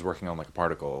 well, I mean, she's working on like a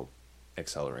particle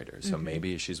accelerator. So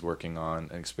maybe she's working on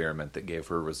an experiment that gave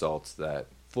her results that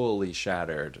fully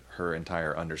shattered her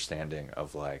entire understanding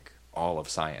of like all of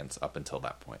science up until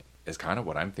that point. Is kind of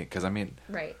what I'm thinking. Because I mean,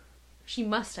 Right. She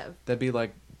must have. that'd be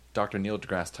like Dr. Neil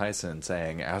deGrasse Tyson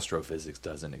saying astrophysics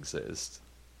doesn't exist.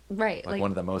 Right. Like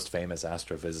one of the most famous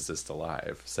astrophysicists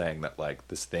alive saying that like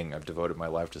this thing I've devoted my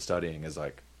life to studying is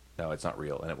like, no, it's not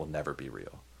real and it will never be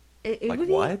real. It Like, would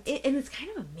be, what? and it's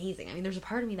kind of amazing. I mean, there's a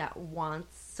part of me that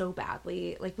wants so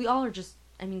badly. Like, we all are just,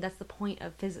 I mean, that's the point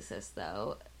of physicists,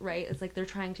 though, right? It's like they're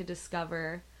trying to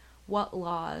discover what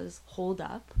laws hold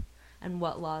up and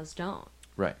what laws don't.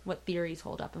 Right. What theories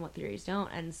hold up and what theories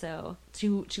don't. And so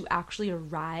to actually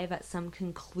arrive at some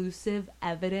conclusive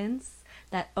evidence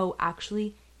that, oh,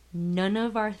 actually, none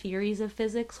of our theories of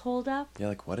physics hold up. Yeah,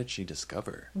 like what did she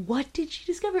discover? What did she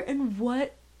discover, and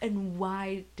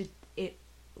why did it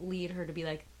lead her to be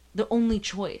like, the only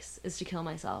choice is to kill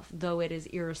myself, though it is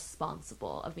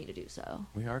irresponsible of me to do so?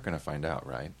 We are going to find out,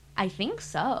 right? I think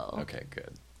so. Okay,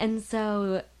 good. And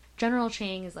so General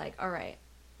Chang is like, all right,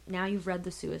 now you've read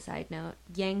the suicide note.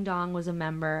 Yang Dong was a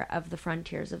member of the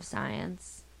Frontiers of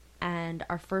Science, and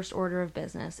our first order of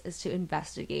business is to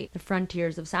investigate the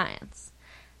frontiers of science.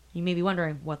 You may be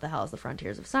wondering, what the hell is the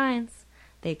Frontiers of Science?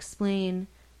 They explain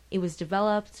it was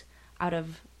developed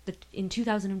in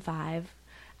 2005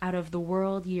 out of the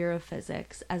World Year of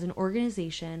Physics as an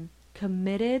organization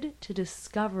committed to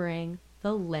discovering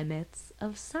the limits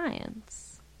of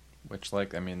science. Which,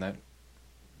 like, I mean,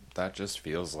 that just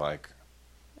feels like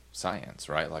science,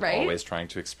 right? Like, Right? always trying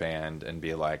to expand and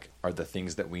be like, are the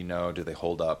things that we know, do they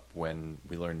hold up when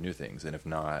we learn new things? And if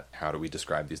not, how do we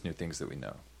describe these new things that we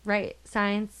know? Right.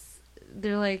 Science,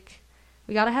 they're like,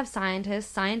 we gotta have scientists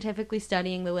scientifically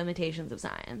studying the limitations of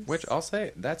science. Which I'll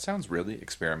say, that sounds really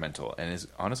experimental and is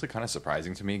honestly kind of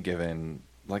surprising to me given,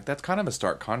 like, that's kind of a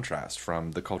stark contrast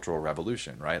from the Cultural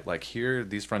Revolution, right? Like, here,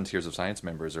 these Frontiers of Science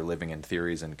members are living in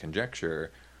theories and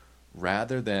conjecture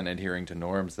rather than adhering to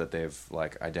norms that they've,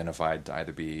 like, identified to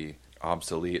either be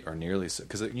obsolete or nearly so.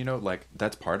 Because, you know, like,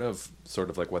 that's part of sort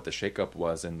of like what the shakeup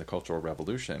was in the Cultural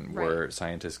Revolution, Right. where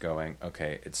scientists going,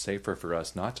 okay, it's safer for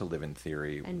us not to live in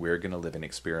theory. And- We're going to live in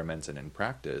experiments and in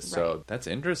practice. So Right. that's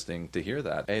interesting to hear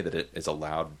that. A, that it is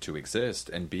allowed to exist,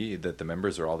 and B, that the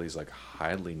members are all these, like,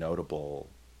 highly notable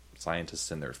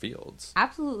scientists in their fields.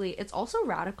 Absolutely. It's also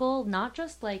radical, not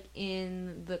just like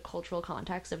in the cultural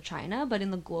context of China, but in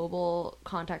the global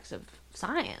context of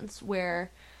science,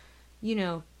 where, you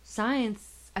know,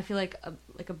 science, I feel like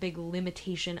a big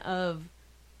limitation of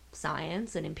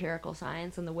science and empirical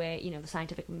science and the way, you know, the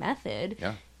scientific method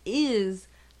Yeah. is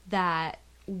that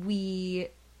we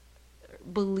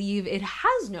believe it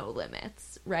has no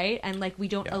limits, right? And like we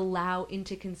don't Yeah. allow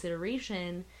into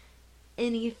consideration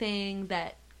anything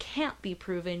that can't be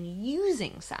proven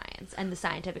using science and the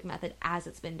scientific method as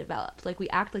it's been developed. Like we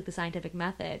act like the scientific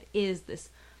method is this,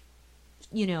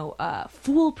 you know,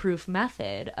 foolproof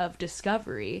method of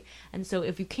discovery. And so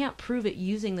if you can't prove it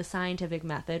using the scientific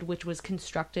method, which was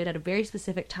constructed at a very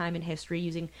specific time in history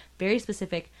using very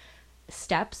specific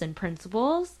steps and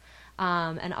principles,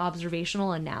 and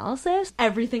observational analysis,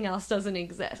 everything else doesn't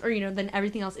exist. Or, you know, then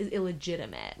everything else is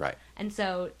illegitimate. Right. And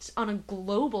so on a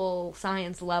global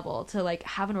science level, to like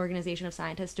have an organization of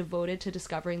scientists devoted to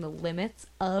discovering the limits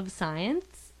of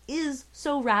science is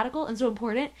so radical and so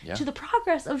important Yeah. to the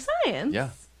progress of science. Yeah.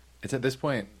 It's at this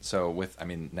point, so with, I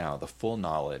mean, now the full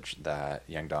knowledge that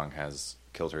Yang Dong has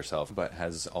killed herself, but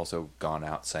has also gone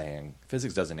out saying,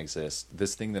 physics doesn't exist.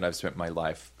 This thing that I've spent my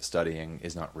life studying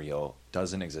is not real,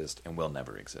 doesn't exist, and will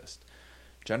never exist.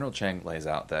 General Chang lays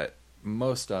out that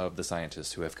most of the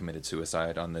scientists who have committed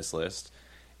suicide on this list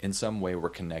in some way were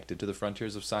connected to the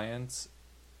Frontiers of Science,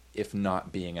 if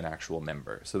not being an actual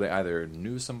member. So they either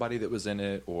knew somebody that was in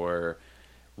it or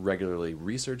regularly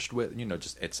researched with, you know,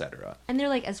 just etc. And they're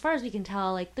like, as far as we can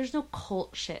tell, like, there's no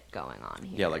cult shit going on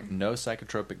here. Yeah, like no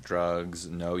psychotropic drugs,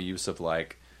 no use of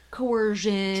like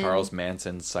coercion. Charles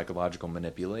Manson's psychological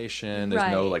manipulation.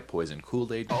 There's no Right. like poison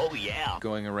Kool-Aid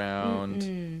going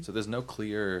around. So there's no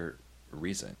clear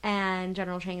reason. And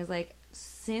General Chang is like,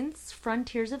 since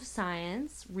Frontiers of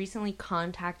Science recently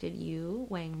contacted you,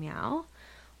 Wang Miao,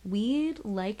 we'd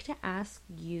like to ask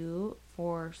you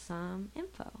for some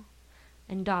info.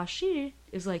 And Da Shi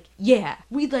is like, yeah,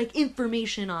 we'd like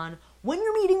information on when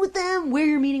you're meeting with them, where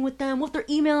you're meeting with them, what their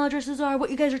email addresses are, what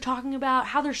you guys are talking about,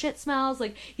 how their shit smells.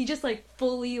 Like, he just like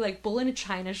fully like bull in a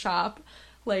china shop,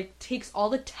 like takes all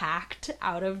the tact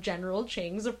out of General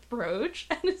Chang's approach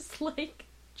and is like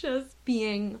just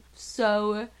being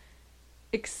so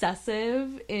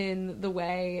excessive in the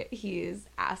way he's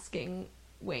asking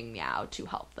Wang Miao to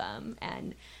help them.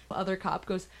 And the other cop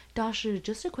goes, Dasha,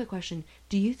 just a quick question.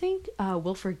 Do you think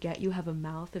we'll forget you have a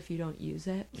mouth if you don't use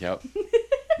it? Yep.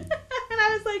 And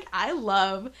I was like, I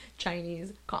love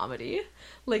Chinese comedy.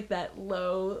 Like that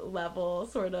low level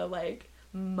sort of like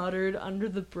muttered under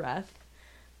the breath.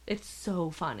 It's so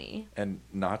funny. And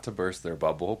not to burst their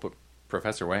bubble, but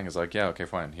Professor Wang is like, yeah, okay,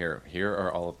 fine. Here are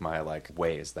all of my, like,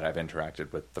 ways that I've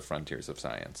interacted with the Frontiers of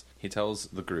Science. He tells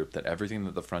the group that everything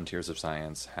that the Frontiers of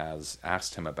Science has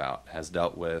asked him about has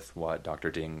dealt with what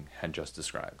Dr. Ding had just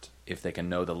described. If they can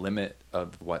know the limit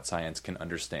of what science can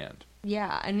understand.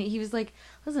 Yeah, and he was like,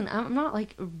 listen, I'm not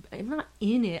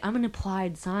in it. I'm an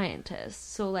applied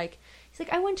scientist. So, like, he's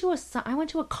like, I went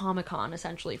to a Comic-Con,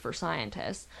 essentially, for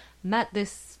scientists. Met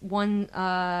this one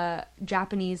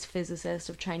Japanese physicist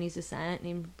of Chinese descent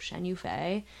named Shen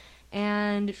Yufei.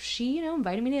 And she,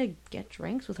 invited me to get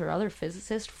drinks with her other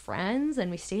physicist friends.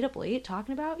 And we stayed up late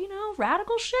talking about,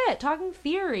 radical shit, talking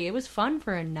theory. It was fun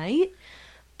for a night.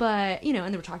 But,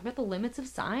 and they were talking about the limits of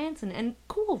science and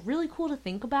cool, really cool to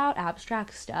think about,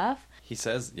 abstract stuff. He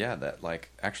says, yeah, that,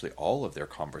 like, actually all of their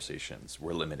conversations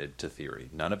were limited to theory.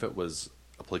 None of it was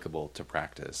applicable to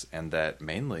practice. And that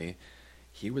mainly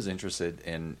he was interested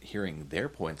in hearing their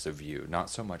points of view,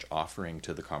 not so much offering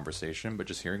to the conversation, but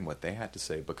just hearing what they had to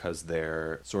say because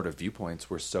their sort of viewpoints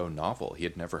were so novel. He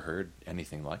had never heard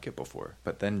anything like it before.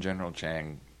 But then General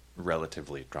Chang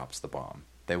relatively drops the bomb.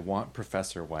 They want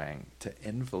Professor Wang to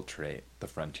infiltrate the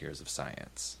Frontiers of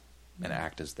Science and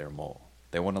act as their mole.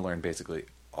 They want to learn basically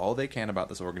all they can about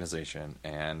this organization,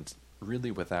 and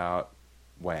really without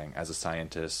Wang as a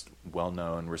scientist,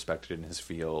 well-known, respected in his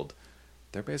field,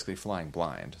 they're basically flying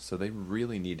blind. So they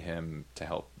really need him to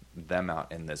help them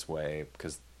out in this way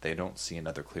because they don't see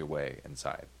another clear way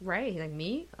inside. Right. He's like,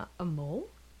 me? A mole?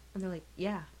 And they're like,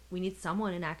 yeah, we need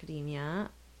someone in academia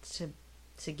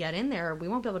to get in there. We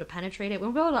won't be able to penetrate it. We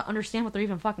won't be able to understand what they're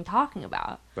even fucking talking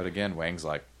about. But again, Wang's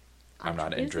like, I'm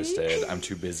not busy. interested. I'm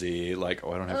too busy. Like,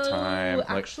 I don't have time. Like,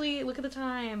 actually, look at the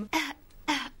time.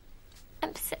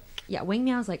 I'm sick. Yeah, Wang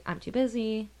Miao's like, I'm too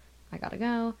busy. I gotta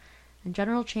go. And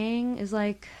General Chang is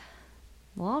like,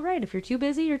 well, all right. If you're too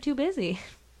busy, you're too busy.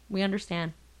 We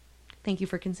understand. Thank you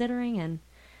for considering, and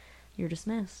you're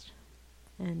dismissed.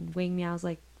 And Wang Miao's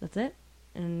like, that's it?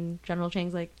 And General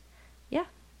Chang's like, yeah,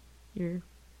 you're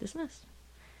dismissed.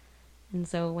 And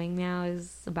so Wang Miao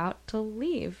is about to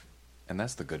leave. and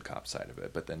that's the good cop side of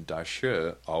it. But then Da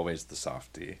Shi, always the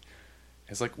softie,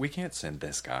 is like, we can't send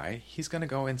this guy. He's gonna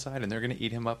go inside and they're gonna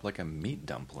eat him up like a meat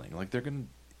dumpling. Like they're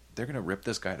gonna rip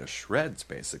this guy to shreds,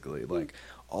 basically. Like,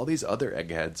 all these other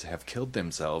eggheads have killed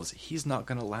themselves. He's not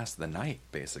gonna last the night,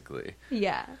 basically.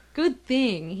 Yeah. Good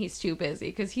thing he's too busy,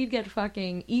 because he'd get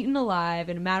fucking eaten alive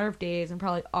in a matter of days and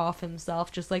probably off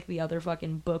himself, just like the other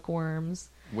fucking bookworms.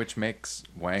 Which makes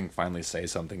Wang finally say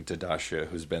something to Da Shi,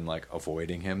 who's been, like,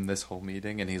 avoiding him this whole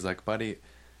meeting. And he's like, buddy,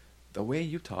 the way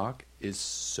you talk is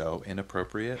so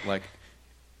inappropriate. Like,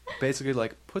 basically,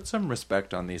 like, put some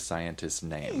respect on these scientists'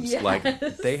 names. Yes. Like,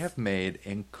 they have made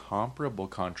incomparable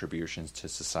contributions to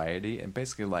society, and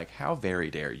basically, like, how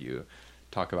very dare you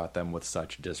talk about them with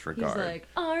such disregard? He's like,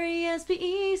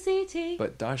 R-E-S-P-E-C-T.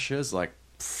 But Da Shi's like,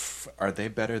 are they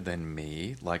better than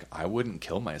me? Like, I wouldn't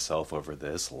kill myself over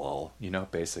this, lol. You know,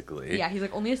 basically. Yeah, he's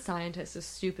like, only a scientist is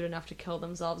stupid enough to kill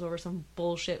themselves over some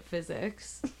bullshit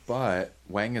physics. But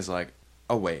Wang is like,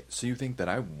 oh wait, so you think that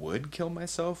I would kill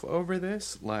myself over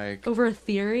this? Like, Over a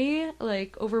theory?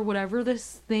 Like, over whatever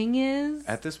this thing is?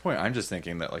 at this point, I'm just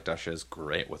thinking that, like, Da Shi is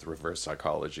great with reverse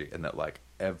psychology, and that, like,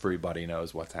 everybody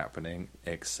knows what's happening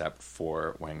except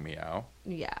for Wang Miao.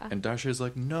 Yeah. And Da Shi is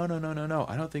like, no,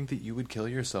 I don't think that you would kill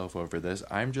yourself over this.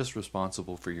 I'm just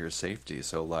responsible for your safety.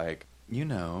 So, like, you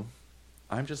know,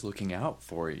 I'm just looking out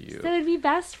for you. So it'd be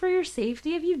best for your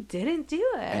safety if you didn't do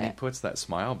it. And he puts that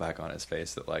smile back on his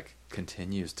face that, like,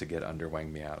 continues to get under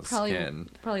Wang Miao's skin.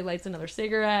 Probably lights another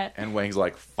cigarette. And Wang's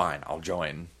like, fine, I'll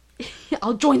join.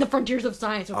 I'll join the frontiers of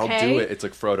science, okay? I'll do it. It's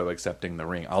like Frodo accepting the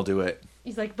ring. I'll do it.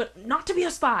 He's like, but not to be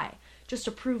a spy. just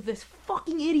to prove this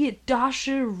fucking idiot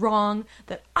Dasha wrong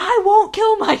that I won't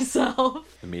kill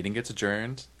myself. The meeting gets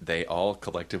adjourned. They all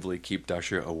collectively keep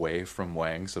Dasha away from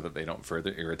Wang so that they don't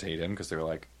further irritate him, because they're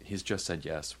like, he's just said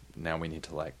yes. Now we need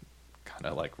to kind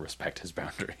of respect his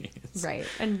boundaries. Right.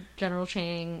 And General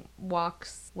Chang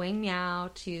walks Wang Miao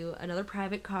to another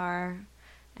private car,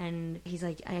 and he's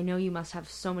like, I know you must have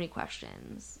so many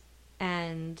questions.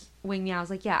 And Wang Miao's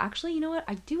like, yeah, actually, you know what?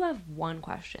 I do have one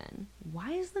question.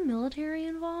 Why is the military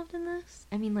involved in this?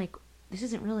 I mean, this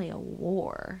isn't really a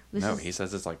war. He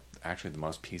says it's actually the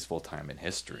most peaceful time in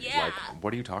history. Yeah.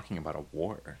 What are you talking about, a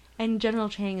war? And General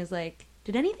Chang is like,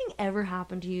 did anything ever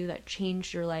happen to you that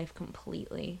changed your life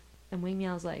completely? And Wang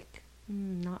Miao's like,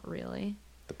 not really.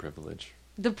 The privilege.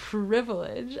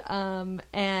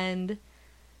 And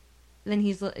then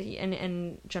he's,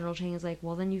 and General Chang is like,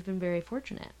 well, then you've been very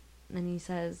fortunate. And he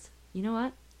says, you know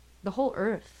what? The whole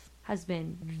Earth has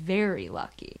been very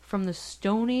lucky. From the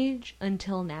Stone Age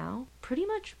until now, pretty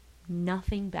much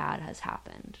nothing bad has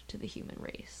happened to the human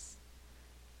race.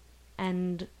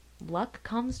 And luck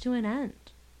comes to an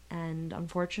end. And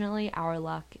unfortunately, our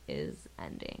luck is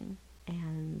ending.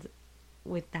 And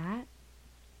with that,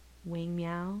 Wang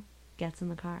Miao gets in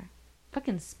the car.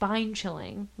 Fucking spine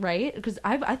chilling, right? Because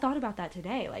I thought about that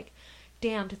today.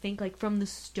 Damn, to think from the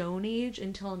Stone Age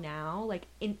until now,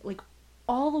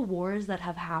 all the wars that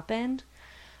have happened,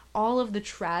 all of the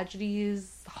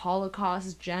tragedies,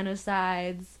 Holocaust,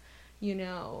 genocides,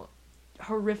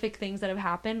 horrific things that have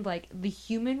happened, the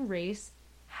human race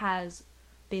has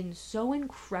been so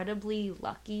incredibly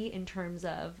lucky in terms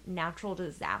of natural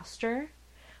disaster.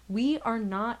 We are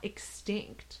not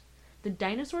extinct. The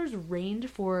dinosaurs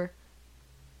reigned for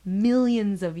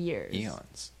millions of years.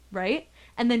 Eons. Right?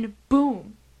 And then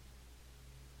boom,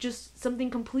 just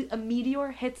something a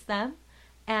meteor hits them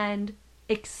and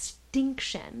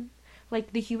extinction.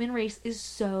 The human race is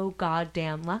so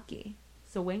goddamn lucky.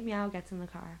 So Wang Miao gets in the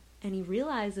car and he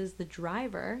realizes the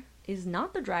driver is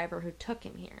not the driver who took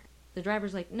him here. The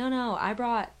driver's like, no, I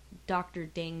brought Dr.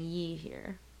 Deng Yi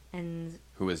here. And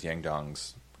who is Yang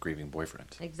Dong's grieving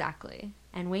boyfriend. Exactly.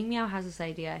 And Wang Miao has this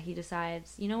idea. He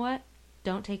decides, you know what?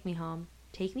 Don't take me home.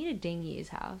 Take me to Deng Yi's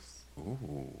house.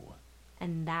 Ooh.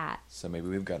 And that... So maybe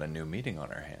we've got a new meeting on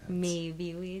our hands.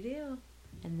 Maybe we do.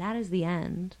 And that is the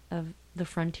end of The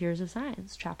Frontiers of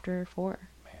Science, Chapter 4.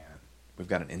 Man, we've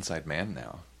got an inside man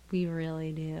now. We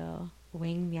really do.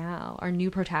 Wang Miao, our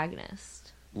new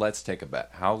protagonist. Let's take a bet.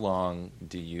 How long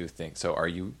do you think... So are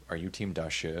you Team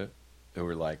Dasha, who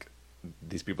are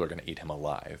these people are going to eat him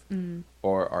alive? Mm.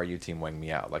 Or are you Team Wang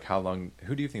Miao? How long...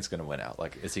 Who do you think is going to win out?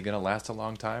 Is he going to last a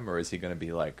long time, or is he going to be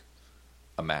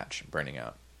a match burning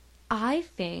out? I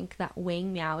think that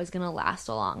Wang Miao is going to last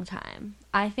a long time.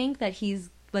 I think that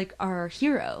he's our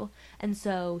hero, and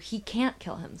so he can't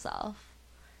kill himself.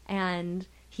 And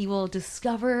he will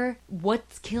discover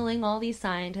what's killing all these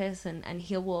scientists, and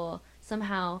he will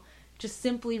somehow just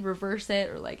simply reverse it,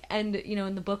 or end,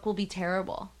 and the book will be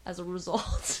terrible as a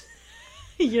result.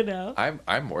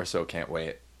 I more so can't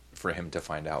wait for him to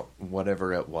find out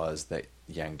whatever it was that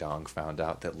Yang Dong found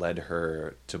out that led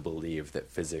her to believe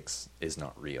that physics is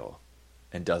not real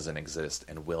and doesn't exist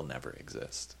and will never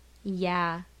exist.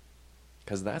 Yeah.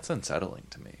 Because that's unsettling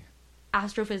to me.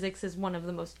 Astrophysics is one of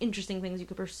the most interesting things you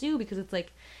could pursue, because it's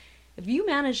if you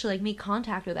manage to make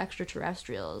contact with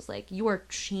extraterrestrials, you are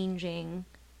changing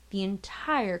the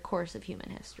entire course of human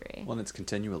history. Well, and it's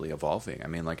continually evolving. I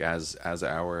mean, as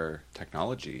our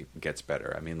technology gets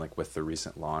better, I mean, with the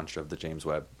recent launch of the James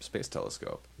Webb Space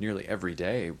Telescope, nearly every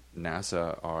day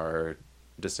NASA are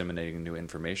disseminating new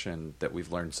information that we've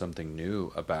learned something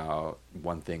new about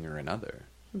one thing or another.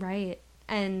 Right.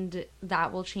 And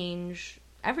that will change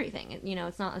everything.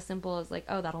 It's not as simple as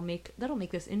that'll make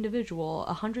this individual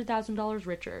 $100,000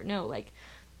 richer. No,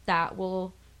 that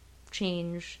will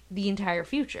change the entire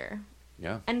future.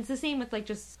 Yeah. And it's the same with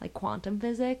just quantum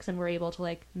physics, and we're able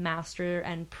to master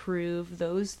and prove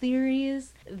those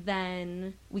theories,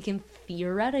 then we can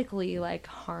theoretically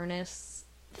harness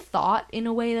thought in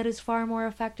a way that is far more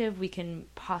effective. We can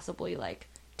possibly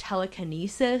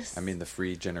telekinesis. I mean, the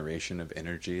free generation of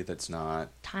energy that's not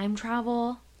time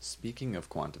travel. Speaking of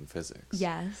quantum physics.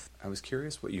 Yes. I was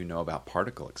curious what you know about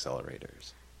particle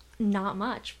accelerators. Not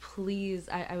much. Please,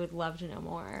 I would love to know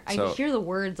more. So, I hear the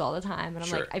words all the time, and I'm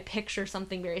sure. I picture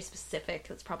something very specific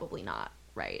that's probably not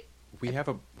right. We have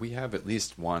at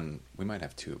least one. We might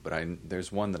have two, but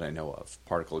there's one that I know of,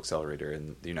 particle accelerator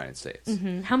in the United States.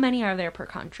 Mm-hmm. How many are there per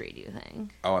country, do you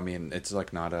think? Oh, I mean, it's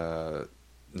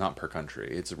not per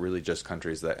country. It's really just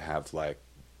countries that have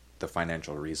the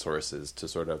financial resources to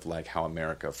sort of like how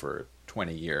America for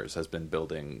 20 years has been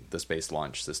building the space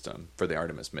launch system for the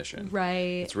Artemis mission.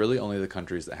 Right. It's really only the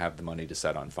countries that have the money to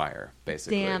set on fire,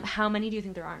 basically. Damn, how many do you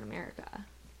think there are in America?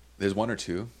 There's one or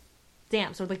two.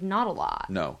 Damn, so like not a lot.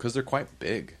 No, because they're quite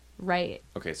big. Right.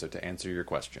 Okay, so to answer your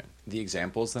question, the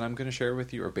examples that I'm going to share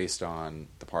with you are based on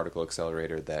the particle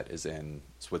accelerator that is in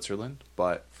Switzerland,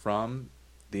 but from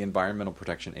the Environmental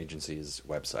Protection Agency's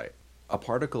website. A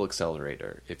particle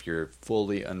accelerator, if you're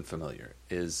fully unfamiliar,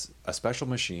 is a special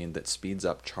machine that speeds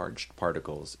up charged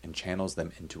particles and channels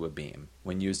them into a beam.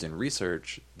 When used in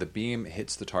research, the beam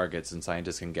hits the targets and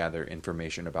scientists can gather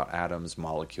information about atoms,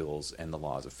 molecules, and the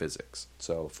laws of physics.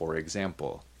 So, for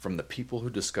example, from the people who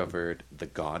discovered the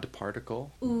God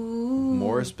particle,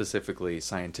 more specifically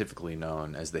scientifically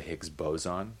known as the Higgs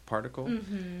boson particle,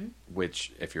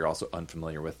 which, if you're also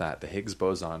unfamiliar with that, the Higgs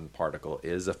boson particle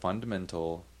is a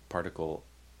fundamental particle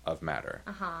of matter,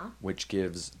 which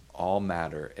gives all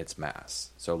matter its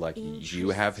mass. So, like, you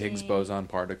have Higgs boson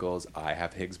particles, I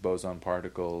have Higgs boson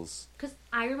particles. Because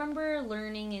I remember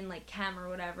learning in, like, chem or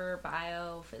whatever,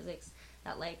 biophysics,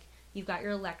 that, like, you've got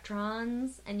your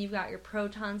electrons and you've got your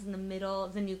protons in the middle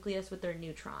of the nucleus with their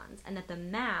neutrons. And that the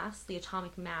mass, the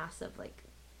atomic mass of, like,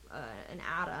 an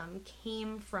atom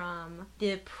came from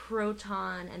the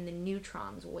proton and the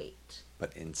neutron's weight.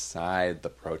 But inside the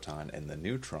proton and the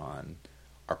neutron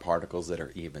are particles that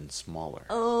are even smaller.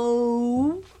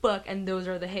 Oh, fuck. And those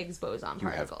are the Higgs boson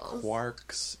particles. You have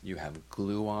quarks, you have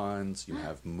gluons, you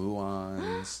have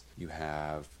muons, you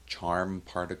have charm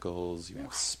particles, you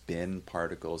have spin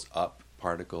particles, up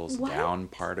particles, down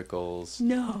particles.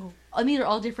 No. I mean, they're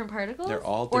all different particles? They're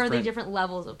all Or are different. they different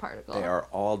levels of particles? They are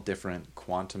all different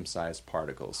quantum-sized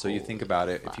particles. So you think about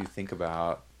it, if you think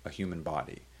about a human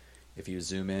body, if you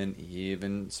zoom in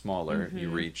even smaller, you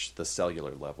reach the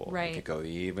cellular level. Right. If you go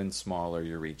even smaller,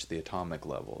 you reach the atomic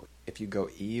level. If you go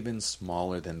even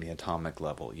smaller than the atomic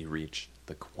level, you reach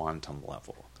the quantum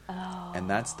level. Oh. And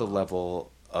that's the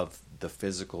level of the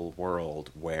physical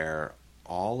world where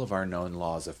all of our known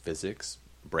laws of physics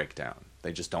break down.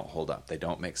 They just don't hold up. They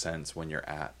don't make sense when you're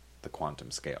at the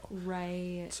quantum scale.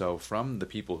 Right. So from the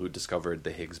people who discovered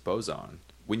the Higgs boson,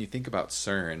 when you think about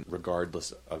CERN,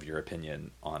 regardless of your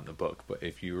opinion on the book, but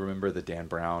if you remember the Dan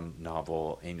Brown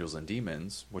novel Angels and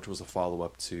Demons, which was a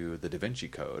follow-up to the Da Vinci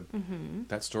Code,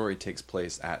 that story takes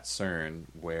place at CERN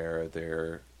where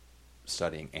they're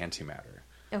studying antimatter.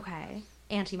 Okay.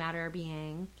 Antimatter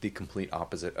being? The complete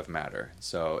opposite of matter.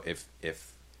 So if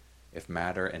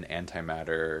matter and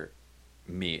antimatter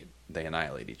meet, they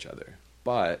annihilate each other.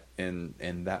 But in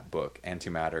that book,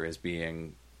 antimatter is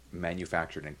being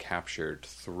manufactured and captured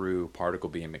through particle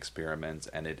beam experiments,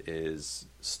 and it is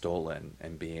stolen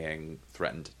and being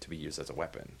threatened to be used as a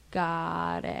weapon.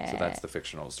 Got it. So that's the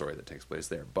fictional story that takes place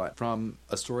there. But from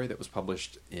a story that was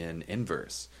published in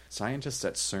Inverse, scientists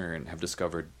at CERN have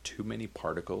discovered too many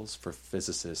particles for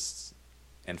physicists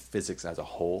and physics as a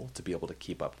whole to be able to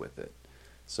keep up with it.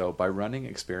 So by running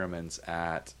experiments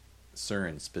at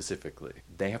CERN specifically,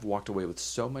 they have walked away with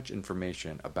so much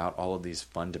information about all of these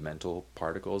fundamental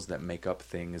particles that make up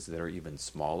things that are even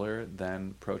smaller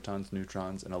than protons,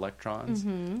 neutrons, and electrons,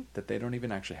 that they don't even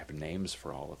actually have names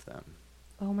for all of them.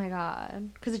 Oh my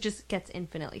god. Because it just gets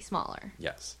infinitely smaller.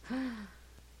 Yes.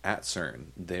 At CERN,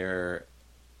 their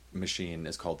machine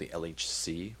is called the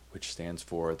LHC, which stands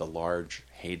for the Large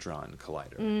Hadron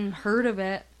Collider. Heard of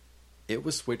it. It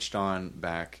was switched on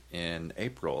back in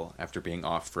April after being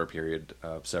off for a period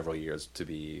of several years to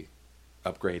be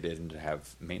upgraded and to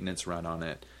have maintenance run on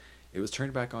it. It was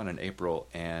turned back on in April,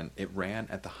 and it ran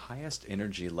at the highest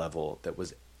energy level that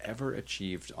was ever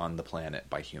achieved on the planet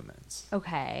by humans.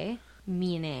 Okay.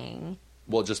 Meaning?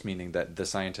 Well, just meaning that the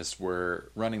scientists were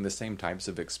running the same types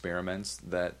of experiments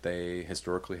that they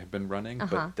historically had been running,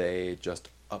 but they just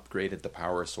upgraded the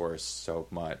power source so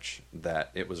much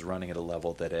that it was running at a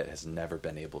level that it has never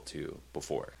been able to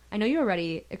before. I know you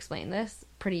already explained this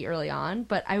pretty early on,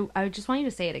 but I just want you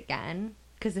to say it again,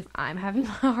 because if I'm having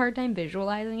a hard time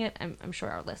visualizing it, I'm sure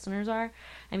our listeners are.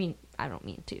 I mean, I don't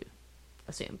mean to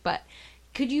assume, but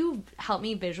could you help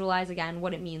me visualize again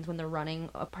what it means when they're running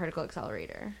a particle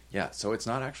accelerator? Yeah, so it's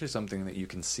not actually something that you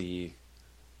can see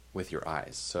with your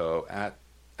eyes. So at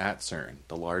CERN,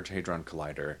 the Large Hadron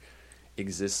Collider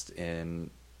exists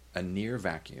in a near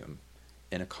vacuum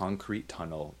in a concrete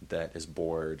tunnel that is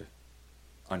bored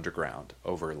underground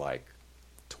over like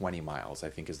 20 miles, I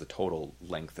think is the total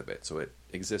length of it. So it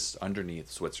exists underneath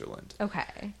Switzerland.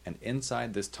 Okay. And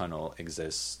inside this tunnel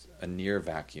exists a near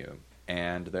vacuum,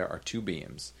 and there are 2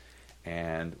 beams.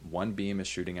 And one beam is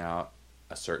shooting out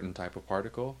a certain type of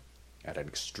particle, at an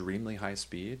extremely high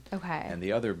speed. Okay. And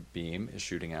the other beam is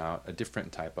shooting out a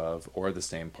different type of, or the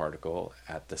same particle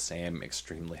at the same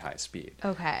extremely high speed.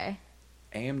 Okay.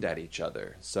 Aimed at each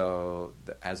other. So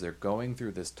as they're going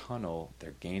through this tunnel,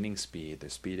 they're gaining speed, they're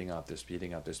speeding up, they're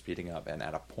speeding up, they're speeding up, and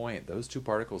at a point, those two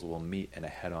particles will meet in a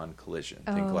head-on collision.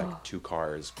 Think Oh. like two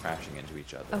cars crashing into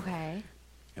each other. Okay.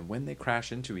 And when they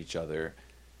crash into each other,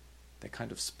 they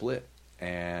kind of split,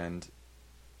 and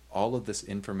all of this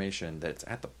information that's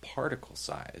at the particle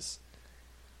size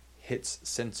hits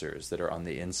sensors that are on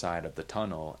the inside of the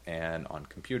tunnel, and on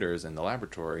computers in the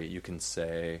laboratory, you can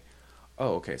say,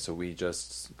 oh, okay, so we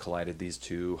just collided these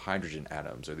two hydrogen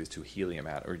atoms or these two helium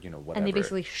atoms, or, whatever. And they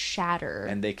basically shatter.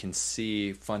 And they can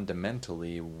see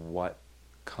fundamentally what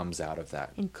comes out of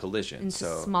that collision. into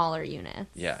smaller units.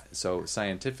 Yeah, so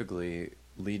scientifically,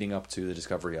 leading up to the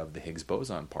discovery of the Higgs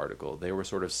boson particle, they were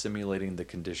sort of simulating the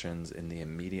conditions in the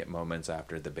immediate moments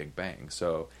after the Big Bang.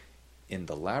 So in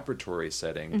the laboratory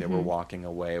setting, they were walking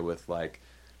away with like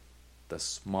the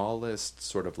smallest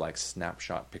sort of like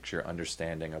snapshot picture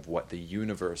understanding of what the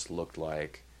universe looked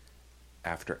like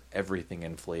after everything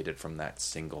inflated from that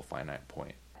single finite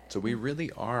point. So we really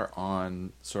are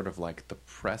on sort of like the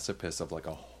precipice of like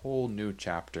a whole new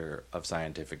chapter of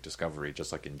scientific discovery,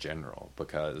 just like in general,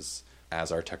 because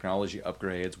as our technology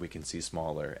upgrades, we can see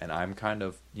smaller. And I'm kind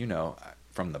of,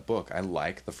 from the book, I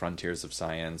like the frontiers of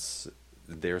science.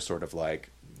 They're sort of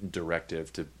like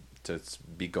directive to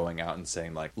be going out and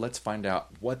saying like, let's find out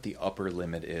what the upper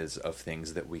limit is of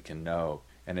things that we can know.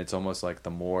 And it's almost like the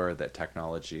more that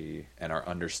technology and our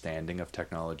understanding of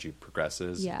technology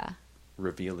progresses,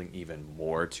 revealing even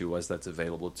more to us that's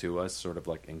available to us, sort of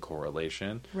like in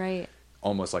correlation. Right.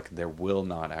 Almost like there will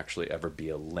not actually ever be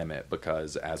a limit,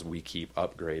 because as we keep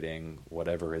upgrading,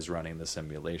 whatever is running the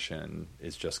simulation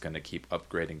is just going to keep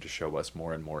upgrading to show us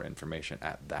more and more information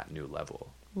at that new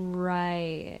level.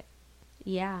 Right.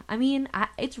 Yeah. I mean,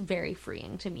 it's very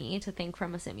freeing to me to think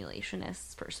from a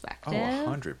simulationist's perspective. Oh,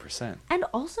 100%. And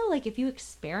also, like, if you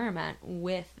experiment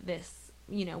with this,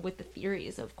 with the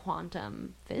theories of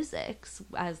quantum physics,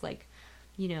 as, like,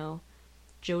 Joe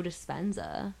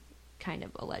Dispenza kind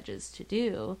of alleges to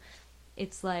do,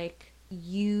 it's like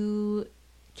you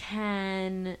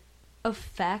can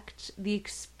affect the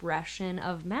expression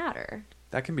of matter.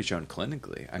 That can be shown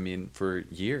clinically. I mean, for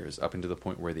years, up until the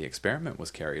point where the experiment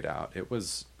was carried out, it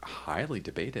was highly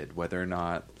debated whether or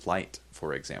not light,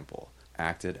 for example,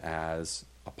 acted as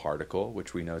a particle,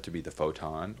 which we know to be the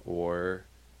photon, or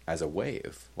as a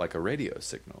wave, like a radio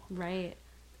signal. Right.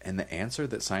 And the answer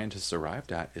that scientists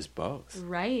arrived at is both.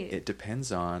 Right. It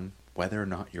depends on whether or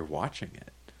not you're watching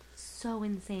it. So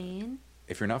insane.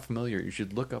 If you're not familiar, you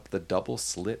should look up the double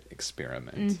slit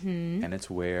experiment. And it's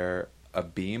where a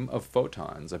beam of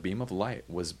photons, a beam of light,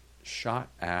 was shot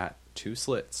at two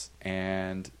slits,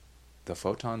 and the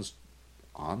photons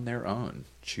on their own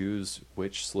choose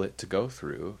which slit to go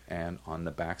through, and on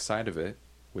the back side of it,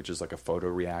 which is like a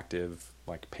photoreactive,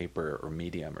 like paper or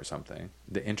medium or something,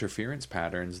 the interference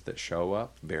patterns that show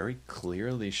up very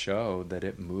clearly show that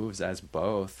it moves as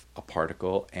both a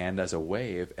particle and as a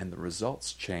wave, and the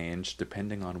results change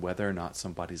depending on whether or not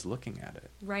somebody's looking at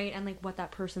it. Right, and like what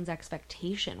that person's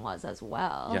expectation was as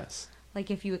well. Yes.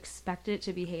 Like if you expect it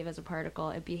to behave as a particle,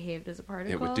 it behaved as a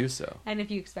particle. It would do so. And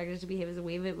if you expect it to behave as a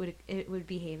wave, it would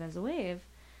behave as a wave.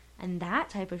 And that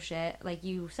type of shit, like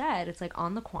you said, it's like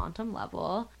on the quantum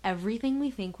level, everything we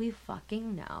think we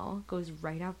fucking know goes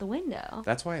right out the window.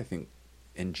 That's why I think,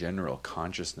 in general,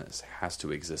 consciousness has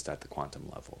to exist at the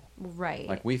quantum level. Right.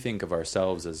 Like, we think of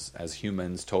ourselves as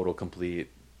humans, total,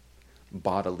 complete,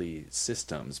 bodily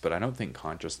systems, but I don't think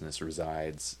consciousness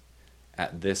resides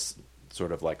at this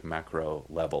sort of like macro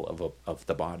level of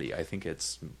the body. I think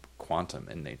it's quantum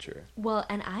in nature. Well,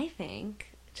 and I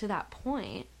think, to that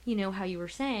point, how you were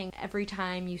saying, every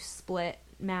time you split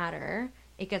matter,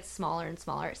 it gets smaller and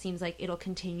smaller. It seems like it'll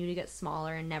continue to get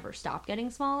smaller and never stop getting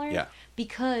smaller. Yeah.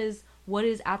 Because what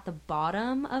is at the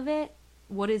bottom of it,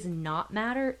 what is not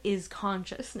matter, is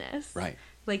consciousness. Right.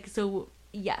 Like, so,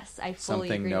 yes, I fully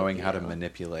Something agree knowing with how you. to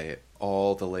manipulate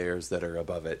all the layers that are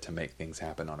above it to make things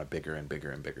happen on a bigger and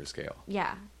bigger and bigger scale.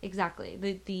 Yeah, exactly.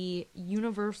 The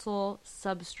universal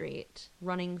substrate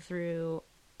running through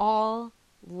all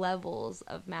levels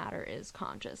of matter is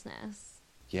consciousness.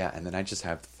 Yeah, and then I just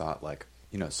have the thought, like,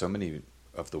 so many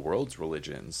of the world's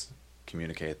religions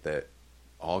communicate that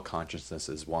all consciousness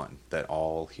is one, that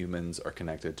all humans are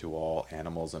connected to all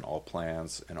animals and all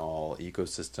plants and all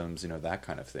ecosystems, that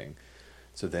kind of thing.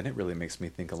 So then it really makes me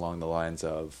think along the lines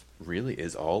of, really,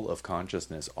 is all of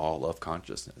consciousness all of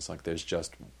consciousness? Like, there's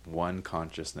just one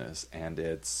consciousness, and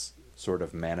it's sort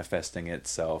of manifesting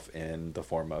itself in the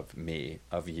form of me,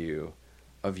 of you,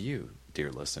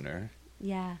 dear listener,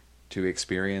 Yeah. to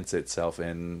experience itself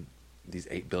in these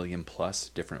 8 billion plus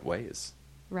different ways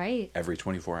Right. every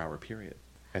 24-hour period.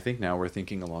 I think now we're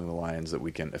thinking along the lines that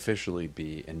we can officially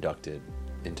be inducted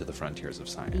into the frontiers of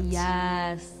science.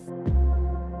 Yes.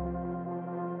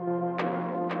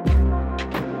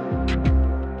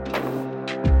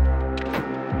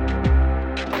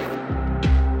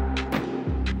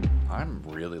 I'm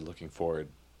really looking forward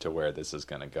to where this is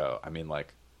going to go. I mean,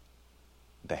 like,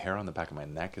 the hair on the back of my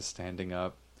neck is standing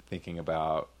up, thinking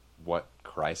about what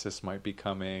crisis might be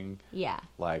coming. Yeah.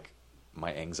 Like,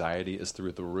 my anxiety is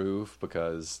through the roof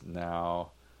because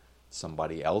now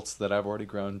somebody else that I've already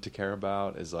grown to care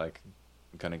about is, like,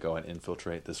 going to go and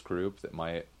infiltrate this group that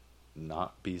might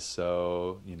not be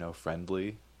so,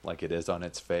 friendly like it is on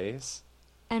its face.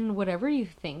 And whatever you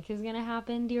think is going to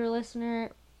happen, dear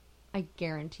listener, I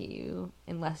guarantee you,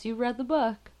 unless you've read the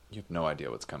book, You have no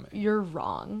idea what's coming. you're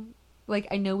wrong. Like,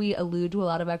 I know we allude to a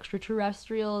lot of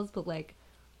extraterrestrials, but, like,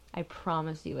 I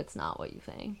promise you it's not what you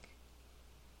think.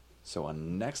 So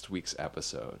on next week's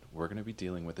episode, we're going to be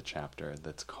dealing with a chapter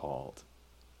that's called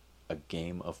A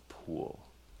Game of Pool.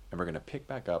 And we're going to pick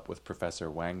back up with Professor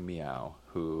Wang Miao,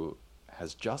 who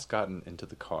has just gotten into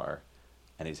the car,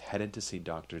 and he's headed to see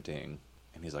Dr. Ding.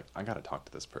 And he's like, I got to talk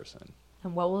to this person.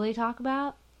 And what will they talk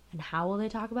about? And how will they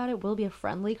talk about it? Will it be a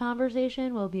friendly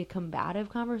conversation? Will it be a combative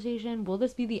conversation? Will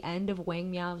this be the end of Wang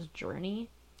Miao's journey?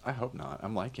 I hope not.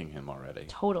 I'm liking him already.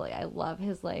 Totally. I love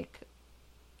his, like,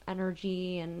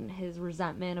 energy and his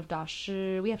resentment of Da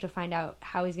Shi. We have to find out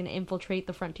how he's going to infiltrate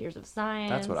the frontiers of science.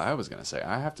 That's what I was going to say.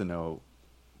 I have to know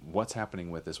what's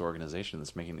happening with this organization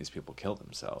that's making these people kill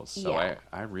themselves. So Yeah.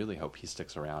 I really hope he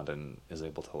sticks around and is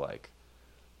able to, like,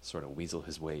 sort of weasel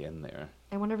his way in there.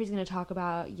 I wonder if he's going to talk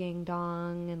about Yang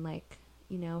Dong and, like,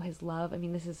 his love. I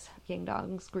mean, this is Yang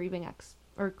Dong's grieving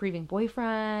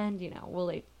boyfriend.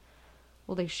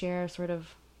 Will they share sort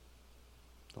of...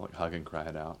 They'll, like, hug and cry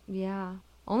it out. Yeah.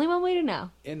 Only one way to know.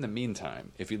 In the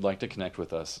meantime, if you'd like to connect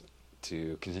with us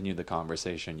to continue the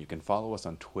conversation, you can follow us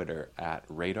on Twitter at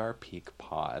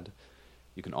RadarPeakPod.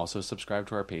 You can also subscribe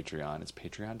to our Patreon. It's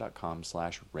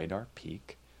patreon.com/RadarPeak.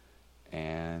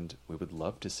 And we would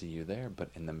love to see you there. But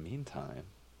in the meantime,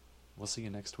 we'll see you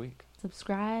next week.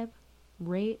 Subscribe,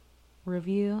 rate,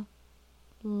 review.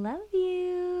 Love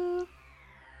you.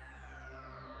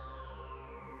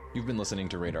 You've been listening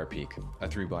to Radar Peak, a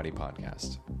three-body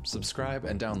podcast. Subscribe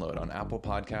and download on Apple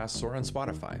Podcasts or on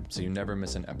Spotify so you never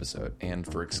miss an episode. And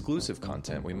for exclusive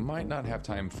content we might not have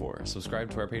time for, subscribe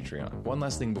to our Patreon. One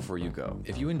last thing before you go.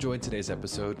 If you enjoyed today's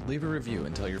episode, leave a review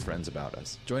and tell your friends about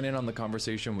us. Join in on the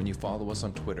conversation when you follow us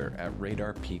on Twitter at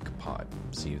Radar Peak Pod.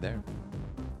 See you there.